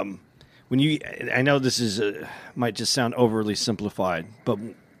 Listen, I know this is might just sound overly simplified, but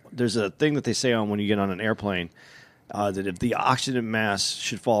there's a thing that they say on when you get on an airplane that if the oxygen mask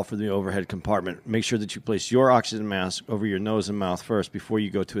should fall from the overhead compartment, make sure that you place your oxygen mask over your nose and mouth first before you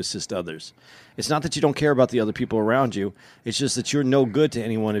go to assist others. It's not that you don't care about the other people around you. It's just that you're no good to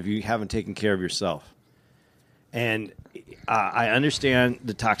anyone if you haven't taken care of yourself. And I understand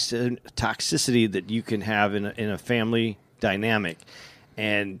the toxicity that you can have in a family dynamic,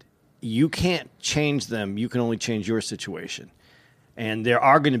 and you can't change them. You can only change your situation. And they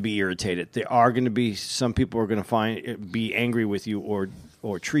are going to be irritated. There are going to be some people are going to be angry with you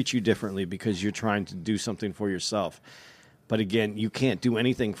or treat you differently because you're trying to do something for yourself. But again, you can't do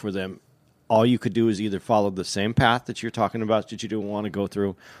anything for them. All you could do is either follow the same path that you're talking about that you don't want to go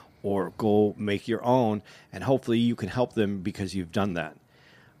through, or go make your own, and hopefully you can help them because you've done that.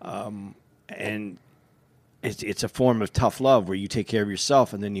 And it's a form of tough love where you take care of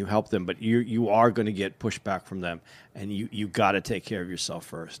yourself and then you help them, but you are going to get pushback from them, and you got to take care of yourself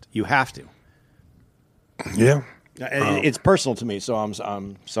first. You have to. Yeah. It's personal to me, so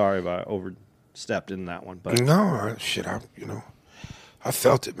I'm sorry if I overstepped in that one. But No, I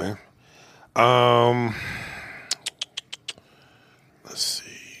felt it, man. Let's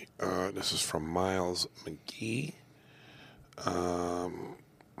see. This is from Miles McGee.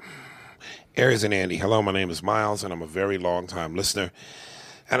 Aries and Andy. Hello, my name is Miles, and I'm a very long-time listener.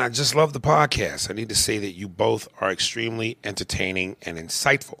 And I just love the podcast. I need to say that you both are extremely entertaining and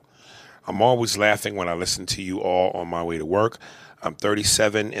insightful. I'm always laughing when I listen to you all on my way to work. I'm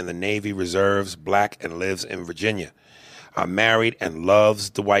 37 in the Navy Reserves, black, and lives in Virginia. I'm married and loves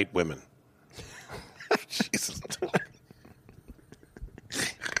the white women. Jesus.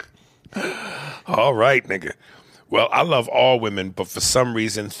 All right, nigga. Well, I love all women, but for some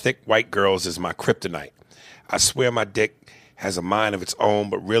reason, thick white girls is my kryptonite. I swear my dick has a mind of its own,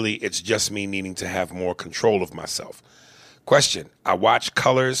 but really it's just me needing to have more control of myself. Question. I watch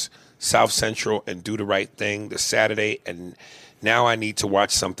Colors, South Central, and Do the Right Thing this Saturday, and now I need to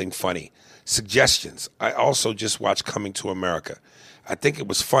watch something funny. Suggestions. I also just watched Coming to America. I think it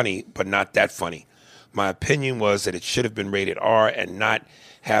was funny, but not that funny. My opinion was that it should have been rated R and not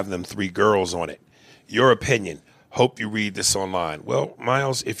have them 3 girls on it. Your opinion. Hope you read this online. Well,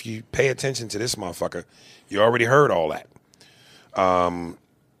 Miles, if you pay attention to this motherfucker, you already heard all that. And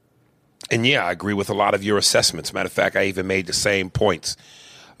yeah, I agree with a lot of your assessments. Matter of fact, I even made the same points.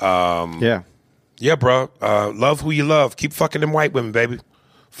 yeah, bro. Love who you love. Keep fucking them white women, baby.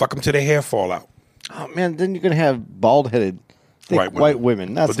 Fuck them till their hair fall out. oh man, then you're gonna have bald-headed thick white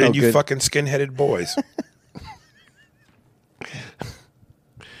women. That's But then no you good. fucking skin-headed boys.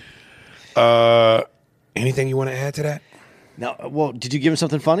 Anything you want to add to that? Now, well, did you give him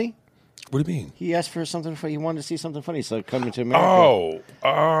something funny? What do you mean? He asked for something funny. He wanted to see something funny, so Coming to America.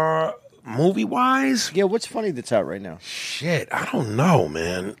 Oh, movie-wise? Yeah, what's funny that's out right now? Shit, I don't know,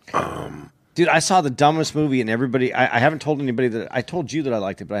 man. Dude, I saw the dumbest movie, and everybody. I haven't told anybody that. I told you that I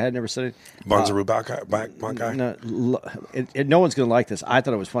liked it, but I had never said it. Bonzaru Bankai? No, no one's gonna like this. I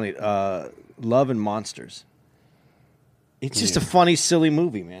thought it was funny. Love and Monsters. It's just a funny, silly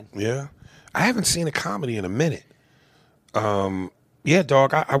movie, man. Yeah. I haven't seen a comedy in a minute. Yeah,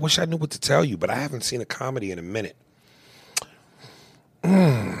 dog, I wish I knew what to tell you, but I haven't seen a comedy in a minute.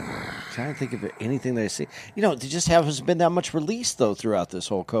 Trying to think of anything that I see. There just hasn't been that much release though throughout this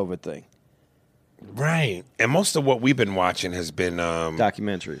whole COVID thing. Right. And most of what we've been watching has been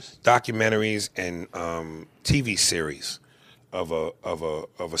Documentaries and TV series of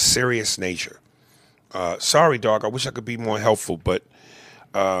a serious nature. Sorry, dog. I wish I could be more helpful, but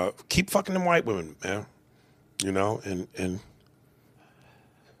keep fucking them white women, man. And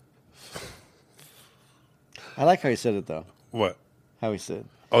I like how he said it though. what? How he said.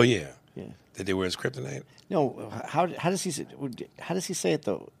 Oh yeah. Yeah. That they were his kryptonite. No. How does he say? How does he say it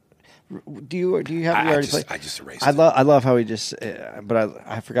though? Do you have you already played? I just erased I it. love how he just. But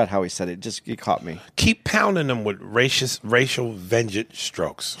I forgot how he said it. Just it caught me. Keep pounding them with racial vengeance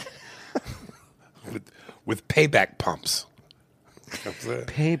strokes. with payback pumps.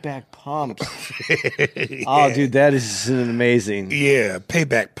 Payback pumps. Oh, dude, that is an amazing. Yeah,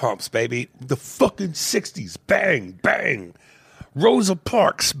 payback pumps, baby. The fucking 60s. Bang, bang. Rosa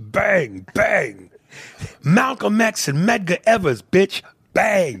Parks. Bang, bang. Malcolm X and Medgar Evers, bitch.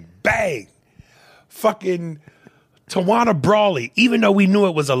 Bang, bang. Fucking Tawana Brawley, even though we knew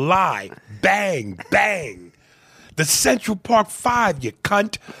it was a lie. Bang, bang. The Central Park 5, you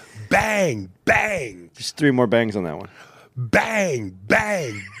cunt. Bang, bang. Just 3 more bangs on that one. Bang,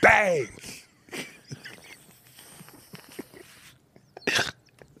 bang, bang.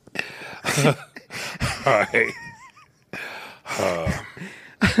 All right.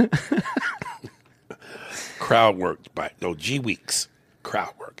 Crowd work by G Weeks.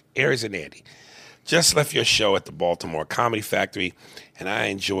 Crowd work. Aries and Andy. Just left your show at the Baltimore Comedy Factory, and I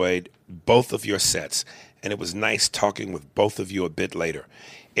enjoyed both of your sets, and it was nice talking with both of you a bit later.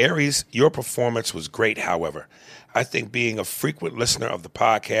 Aries, your performance was great, however. I think being a frequent listener of the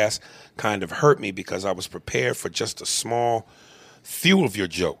podcast kind of hurt me because I was prepared for just a small few of your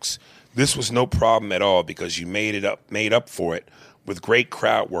jokes. This was no problem at all because you made up for it with great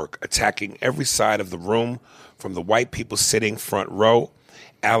crowd work, attacking every side of the room, from the white people sitting front row,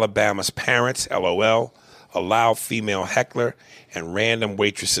 Alabama's parents, LOL, a loud female heckler, and random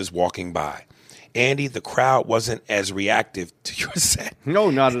waitresses walking by. Andy, the crowd wasn't as reactive to your set. No,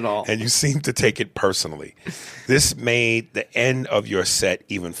 not at all. And you seemed to take it personally. This made the end of your set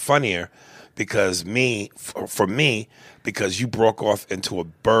even funnier because because you broke off into a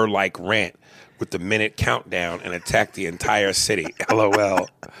Burr-like rant with the minute countdown and attack the entire city. LOL.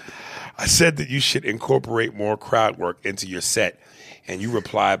 I said that you should incorporate more crowd work into your set, and you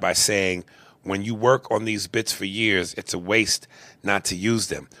replied by saying, when you work on these bits for years, it's a waste not to use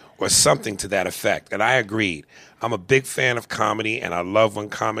them, or something to that effect. And I agreed. I'm a big fan of comedy, and I love when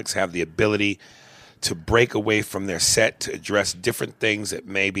comics have the ability to break away from their set to address different things that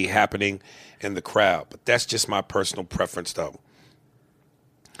may be happening in the crowd. But that's just my personal preference, though.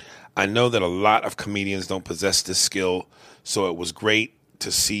 I know that a lot of comedians don't possess this skill, so it was great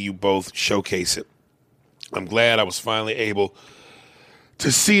to see you both showcase it. I'm glad I was finally able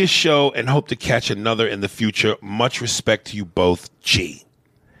to see a show and hope to catch another in the future. Much respect to you both, G.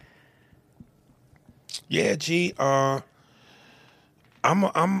 Yeah, G. I'm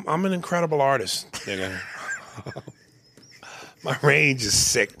an incredible artist, nigga. My range is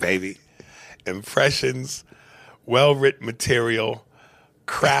sick, baby. Impressions, well-written material,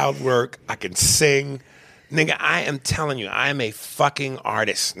 crowd work. I can sing. Nigga, I am telling you, I am a fucking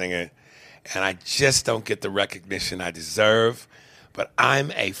artist, nigga. And I just don't get the recognition I deserve. But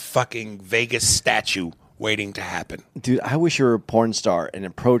I'm a fucking Vegas statue waiting to happen. Dude, I wish you were a porn star and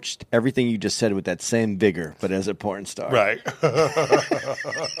approached everything you just said with that same vigor, but as a porn star. Right.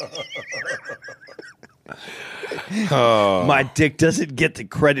 My dick doesn't get the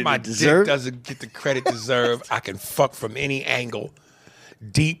credit My it deserves. dick doesn't get the credit deserved. I can fuck from any angle.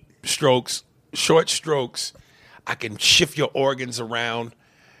 Deep strokes, short strokes. I can shift your organs around.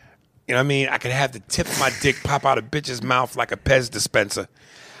 You know what I mean? I can have the tip of my dick pop out a bitch's mouth like a Pez dispenser.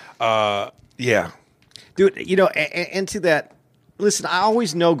 Yeah. Dude, you know, and to that, listen, I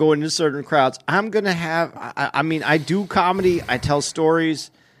always know going into certain crowds, I'm going to have, I mean, I do comedy, I tell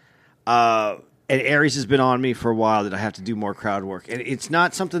stories, and Aries has been on me for a while that I have to do more crowd work. And it's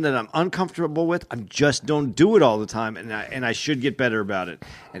not something that I'm uncomfortable with. I just don't do it all the time, and I should get better about it.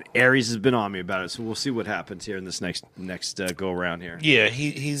 And Aries has been on me about it, so we'll see what happens here in this next go around here. Yeah,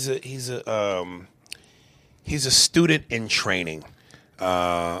 he's a student in training.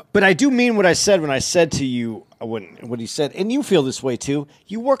 But I do mean what I said when I said to you what he said, and you feel this way too.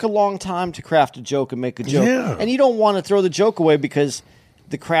 You work a long time to craft a joke and make a joke, and you don't want to throw the joke away because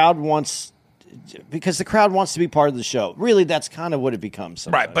the crowd wants to be part of the show. Really, that's kind of what it becomes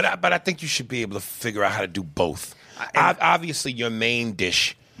sometimes. Right, but I think you should be able to figure out how to do both. Obviously, your main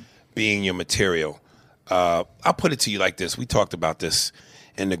dish being your material. I'll put it to you like this. We talked about this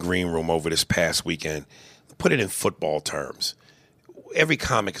in the green room over this past weekend. Put it in football terms. Every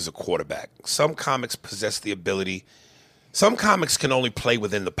comic is a quarterback. Some comics possess the ability. Some comics can only play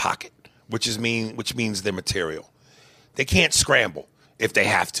within the pocket, which means their material. They can't scramble if they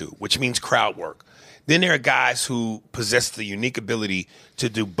have to, which means crowd work. Then there are guys who possess the unique ability to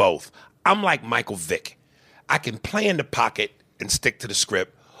do both. I'm like Michael Vick. I can play in the pocket and stick to the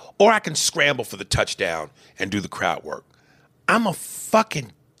script, or I can scramble for the touchdown and do the crowd work. I'm a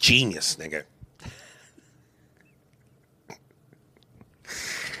fucking genius, nigga.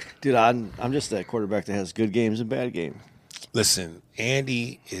 Dude, I'm just that quarterback that has good games and bad games. Listen,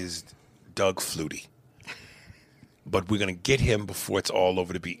 Andy is Doug Flutie. But we're going to get him before it's all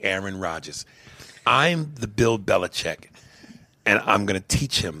over to be Aaron Rodgers. I'm the Bill Belichick, and I'm going to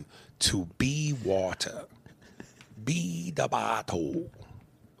teach him to be water, be the bottle,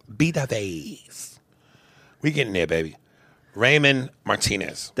 be the vase. We getting there, baby. Raymond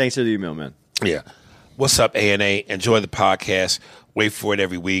Martinez. Thanks for the email, man. Yeah. What's up, A&A? Enjoy the podcast. Wait for it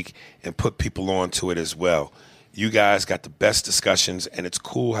every week and put people on to it as well. You guys got the best discussions, and it's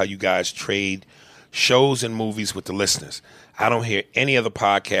cool how you guys trade shows and movies with the listeners. I don't hear any other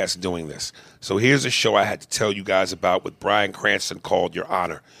podcast doing this. So here's a show I had to tell you guys about with Bryan Cranston called Your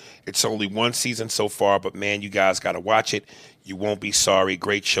Honor. It's only one season so far, but man, you guys got to watch it. You won't be sorry.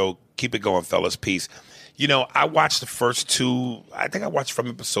 Great show. Keep it going, fellas. Peace. You know, I watched the first two. I think I watched from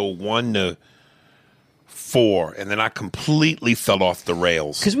episode 1 to 4, and then I completely fell off the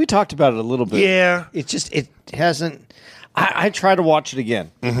rails. Because we talked about it a little bit. Yeah. It hasn't. I try to watch it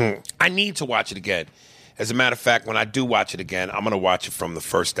again. Mm-hmm. I need to watch it again. As a matter of fact, when I do watch it again, I'm going to watch it from the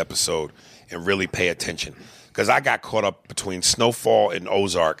first episode and really pay attention. Because I got caught up between Snowfall and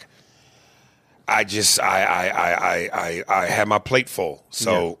Ozark. I had my plate full.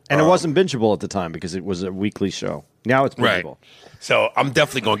 So, and it wasn't bingeable at the time because it was a weekly show. Now it's bingeable. Right. So I'm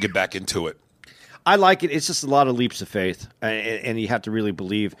definitely going to get back into it. I like it. It's just a lot of leaps of faith, and you have to really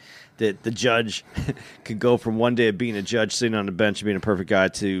believe that the judge could go from one day of being a judge sitting on the bench and being a perfect guy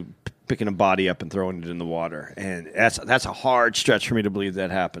to picking a body up and throwing it in the water. And that's a hard stretch for me to believe that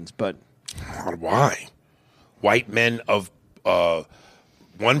happens. But why? White men of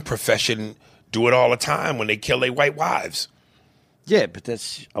one profession do it all the time when they kill their white wives. Yeah, but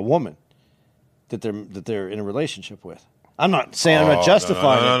that's a woman. that they're in a relationship with. I'm not saying I'm not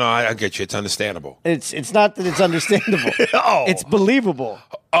justifying No, it. I get you. It's understandable. It's not that it's understandable. Oh. It's believable.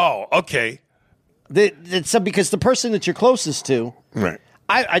 Oh, okay. It's because the person that you're closest to, Right.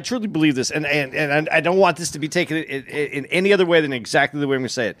 I truly believe this, and I don't want this to be taken in any other way than exactly the way I'm going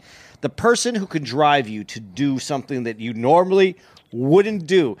to say it. The person who can drive you to do something that you normally wouldn't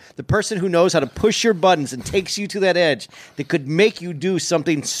do, the person who knows how to push your buttons and takes you to that edge that could make you do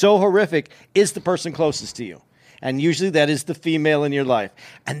something so horrific is the person closest to you. And usually that is the female in your life.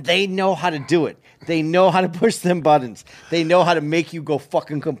 And they know how to do it. They know how to push them buttons. They know how to make you go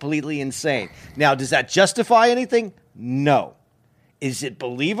fucking completely insane. Now, does that justify anything? No. Is it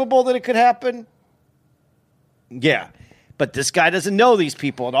believable that it could happen? Yeah. But this guy doesn't know these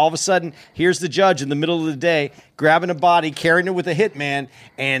people. And all of a sudden, here's the judge in the middle of the day grabbing a body, carrying it with a hitman,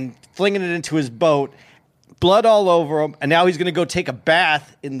 and flinging it into his boat. Blood all over him. And now he's going to go take a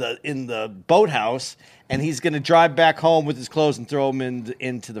bath in the boathouse. And he's going to drive back home with his clothes and throw them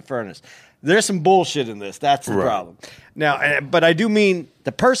into the furnace. There's some bullshit in this. That's the problem. Now, but I do mean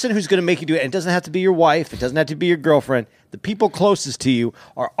the person who's going to make you do it, and it doesn't have to be your wife. It doesn't have to be your girlfriend. The people closest to you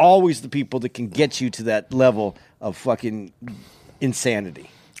are always the people that can get you to that level of fucking insanity.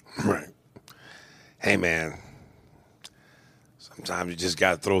 Right. Hey, man. Sometimes you just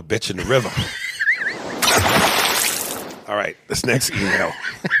got to throw a bitch in the river. All right. This next email.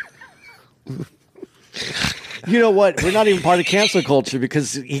 You know what? We're not even part of cancel culture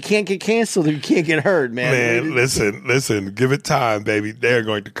because he can't get canceled if he can't get heard, man. Man, listen. Give it time, baby. They're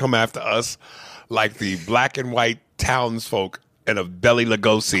going to come after us like the black and white townsfolk in a Bela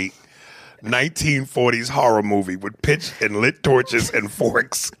Lugosi 1940s horror movie with pitch and lit torches and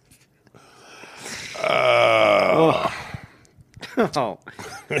forks. Oh.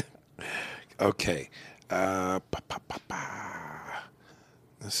 Okay.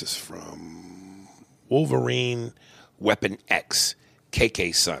 This is from Wolverine Weapon X,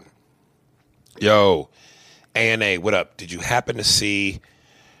 KK son. Yo, ANA, what up? Did you happen to see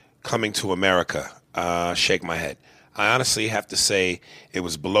Coming to America? Shake my head. I honestly have to say it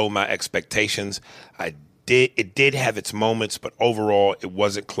was below my expectations. It did have its moments, but overall it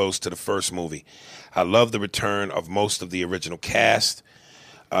wasn't close to the first movie. I love the return of most of the original cast.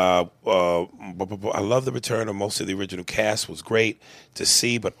 I love the return of most of the original cast. Was great to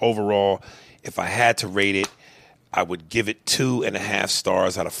see, but overall, if I had to rate it, I would give it 2.5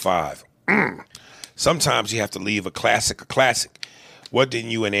 stars out of 5. Sometimes you have to leave a classic a classic. What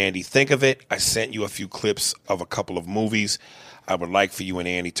didn't you and Andy think of it? I sent you a few clips of a couple of movies I would like for you and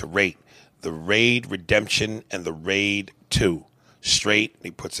Andy to rate. The Raid Redemption and The Raid 2. Straight, and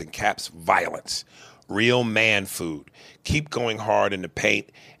he puts in caps, violence. Real man food. Keep going hard in the paint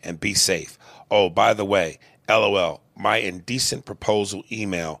and be safe. Oh, by the way, LOL, my indecent proposal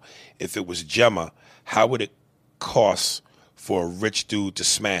email. If it was Gemma, how would it cost for a rich dude to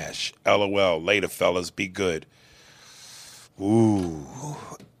smash? LOL, later fellas, be good. Ooh.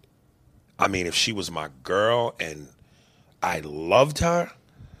 I mean, if she was my girl and I loved her,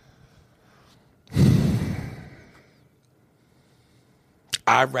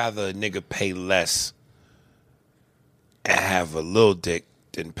 I'd rather a nigga pay less and have a little dick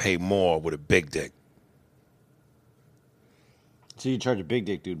than pay more with a big dick. So you charge a big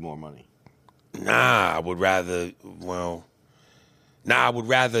dick dude more money? I would rather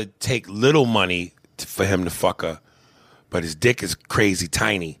take little money for him to fuck her, but his dick is crazy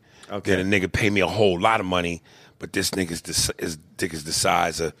tiny. Okay. Then a nigga pay me a whole lot of money, but this nigga's his dick is the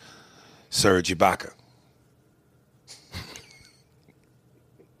size of Serge Ibaka.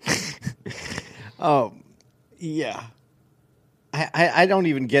 Yeah. I don't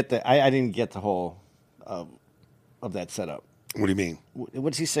even get that. I didn't get the whole of that setup. What do you mean?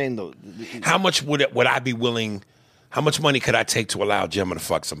 What's he saying though? How much would I be willing? How much money could I take to allow Gemma to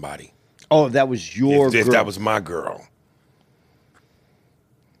fuck somebody? Oh, if that was your girl. If that was my girl.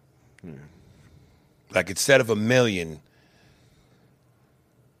 Like instead of $1 million,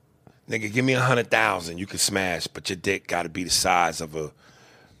 nigga, give me 100,000. You can smash, but your dick got to be the size of a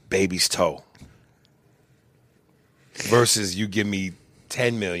baby's toe. Versus you give me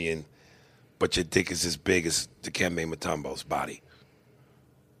 10 million, but your dick is as big as Dikembe Mutombo's body.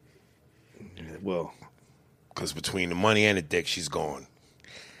 Well, because between the money and the dick, she's gone.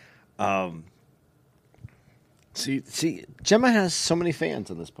 See, Gemma has so many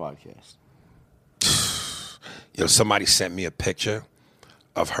fans on this podcast. Yo, somebody sent me a picture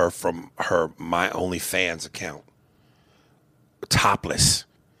of her from her My OnlyFans account, topless,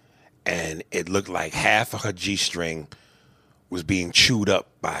 and it looked like half of her G-string was being chewed up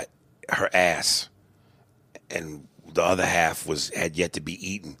by her ass, and the other half had yet to be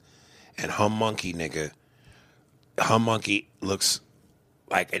eaten. And her monkey, nigga, her monkey looks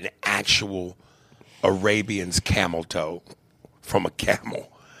like an actual Arabian's camel toe from a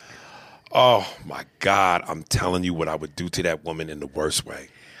camel. Oh, my God. I'm telling you what I would do to that woman in the worst way.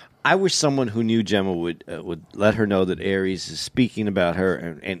 I wish someone who knew Gemma would let her know that Aries is speaking about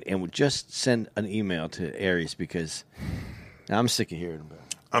her and would just send an email to Aries, because I'm sick of hearing about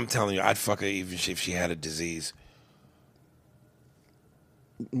it. I'm telling you, I'd fuck her even if she had a disease.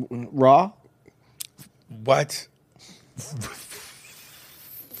 Raw? What?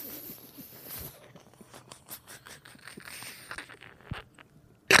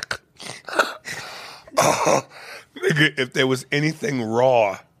 Oh, nigga, if there was anything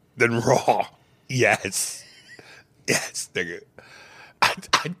raw, then raw. Yes. Yes, nigga.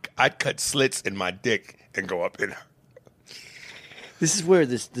 I'd cut slits in my dick and go up in her. This is where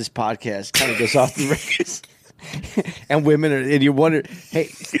this podcast kind of goes off the rails. And women and you wonder,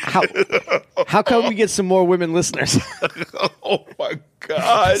 hey, how come we get some more women listeners? Oh my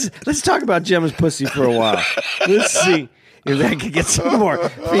God. Let's talk about Gemma's pussy for a while. Let's see if that can get some more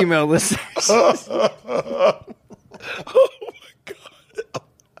female listeners. Oh my God.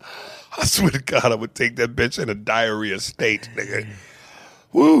 I swear to God, I would take that bitch in a diarrhea state, nigga.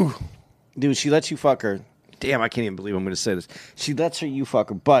 Woo. Dude, she lets you fuck her. Damn, I can't even believe I'm going to say this. She lets you fuck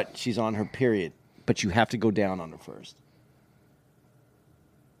her, but she's on her period. But you have to go down on her first.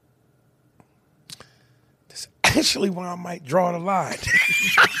 That's actually where I might draw the line.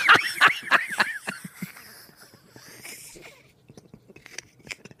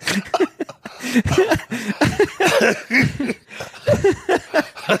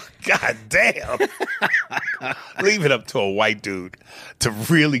 God damn. Leave it up to a white dude to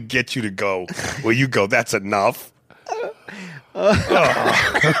really get you to go where you go, that's enough.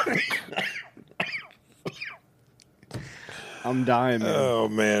 I'm dying, man. Oh,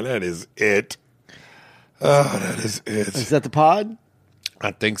 man, that is it. Oh, that is it. Is that the pod? I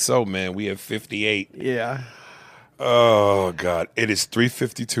think so, man. We have 58. Yeah. Oh, God. It is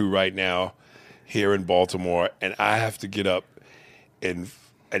 3:52 right now here in Baltimore, and I have to get up in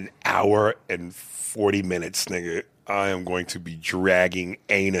an hour and 40 minutes, nigga. I am going to be dragging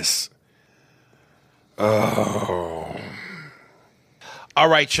anus. Oh. All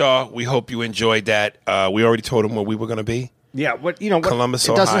right, y'all. We hope you enjoyed that. We already told them where we were going to be. Yeah, Columbus,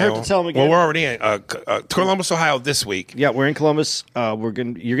 it Ohio. doesn't hurt to tell them again. Well, we're already in Columbus, Ohio this week. Yeah, we're in Columbus. You're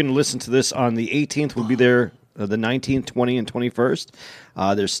gonna listen to this on the 18th. We'll be there the 19th, 20th, and 21st.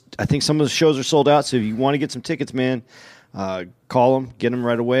 I think some of the shows are sold out. So if you want to get some tickets, man, call them, get them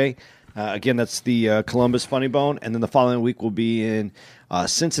right away. Again, that's the Columbus Funny Bone, and then the following week we'll be in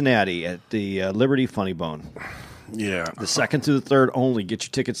Cincinnati at the Liberty Funny Bone. Yeah, the 2nd through the 3rd only. Get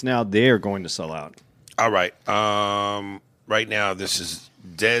your tickets now; they are going to sell out. All right. Right now, this is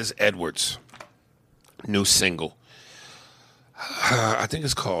Des Edwards' new single. I think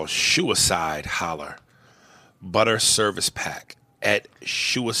it's called Suicide Holler. Butter Service Pack at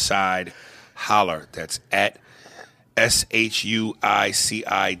Suicide Holler. That's at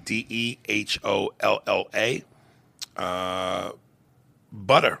SHUICIDEHOLLA.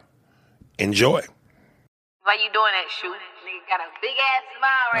 Butter. Enjoy. Why you doing that, Shoot? Nigga got a big ass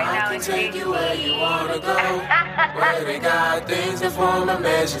smile right now. I can take you where you wanna go. Where they got things that form a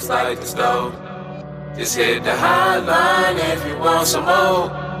mess just like the stove. Just hit the hotline if you want some more.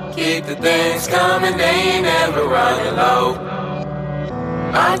 Keep the things coming, they ain't never running low.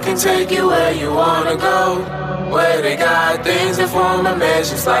 I can take you where you wanna go. Where they got things that form a mess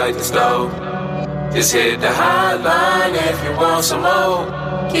just like the stove. Just hit the hotline if you want some more.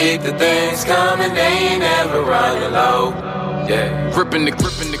 Keep the things coming, they ain't never running low. Yeah. Gripping the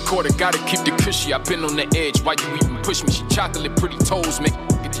quarter, gotta keep the cushy. I've been on the edge, why you even push me? She chocolate, pretty toes, make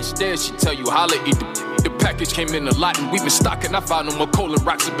get your stairs. She tell you holla, eat the package came in a lot and we been stocking. I found no more cola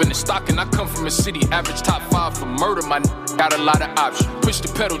rocks up in the stocking. I come from a city, average top 5 for murder. My got a lot of options. Push the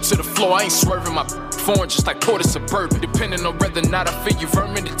pedal to the floor, I ain't swerving my foreign just like Porter Suburban. Depending on whether or not I feel you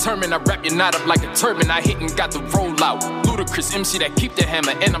vermin determined. I wrap your knot up like a turban. I hit and got the roll out. Ludacris MC that keep the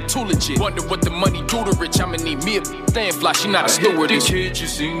hammer and I'm too legit. Wonder what the money do to rich. I'ma need me a stand fly. She not a stewardess. The kid, you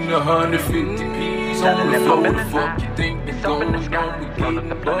seen 150 P's on the floor. The fuck you think they going on? We getting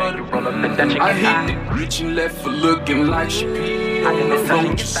the blood. I hit the rich and left for looking like she peed on the floor.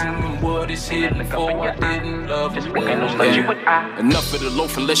 You seen what it's hitting for? I didn't love it. Enough of the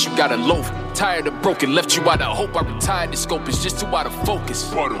loaf unless you got a loaf. Tired of broken, left you out of hope. I retired, the scope is just too out of focus.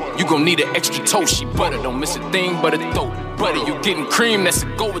 You gon' need an extra toe, she butter. Don't miss a thing but a throat. butter. You getting cream, that's a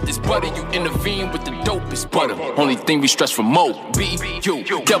go with this butter. You intervene with the dopest butter. Only thing we stress for more,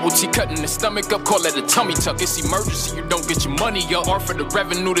 B-U. Double T cutting the stomach up, call that a tummy tuck. It's emergency, you don't get your money up. Or for the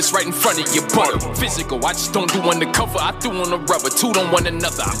revenue that's right in front of your butter. Physical, I just don't do undercover, I do on the rubber. Two on one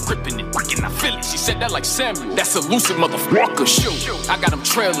another, I'm gripping it, working, I feel it. She said that like Samuel, that's elusive motherfucker. Shoot, I got him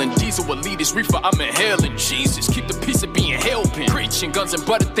trailing, diesel elitist reefer, I'm inhaling. Jesus, keep the piece of being hell-bent. Preaching guns and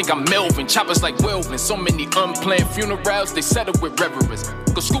butter, think I'm Melvin. Choppers like Welvin, so many unplanned funerals, they settle with reverence.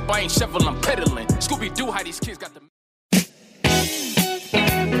 Go Scoop, I ain't shovel, I'm peddling. Scooby-Doo, how these kids got the...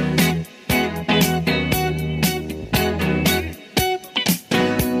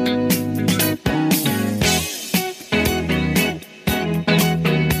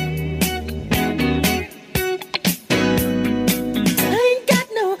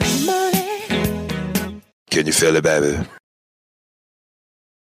 Can you feel it, baby?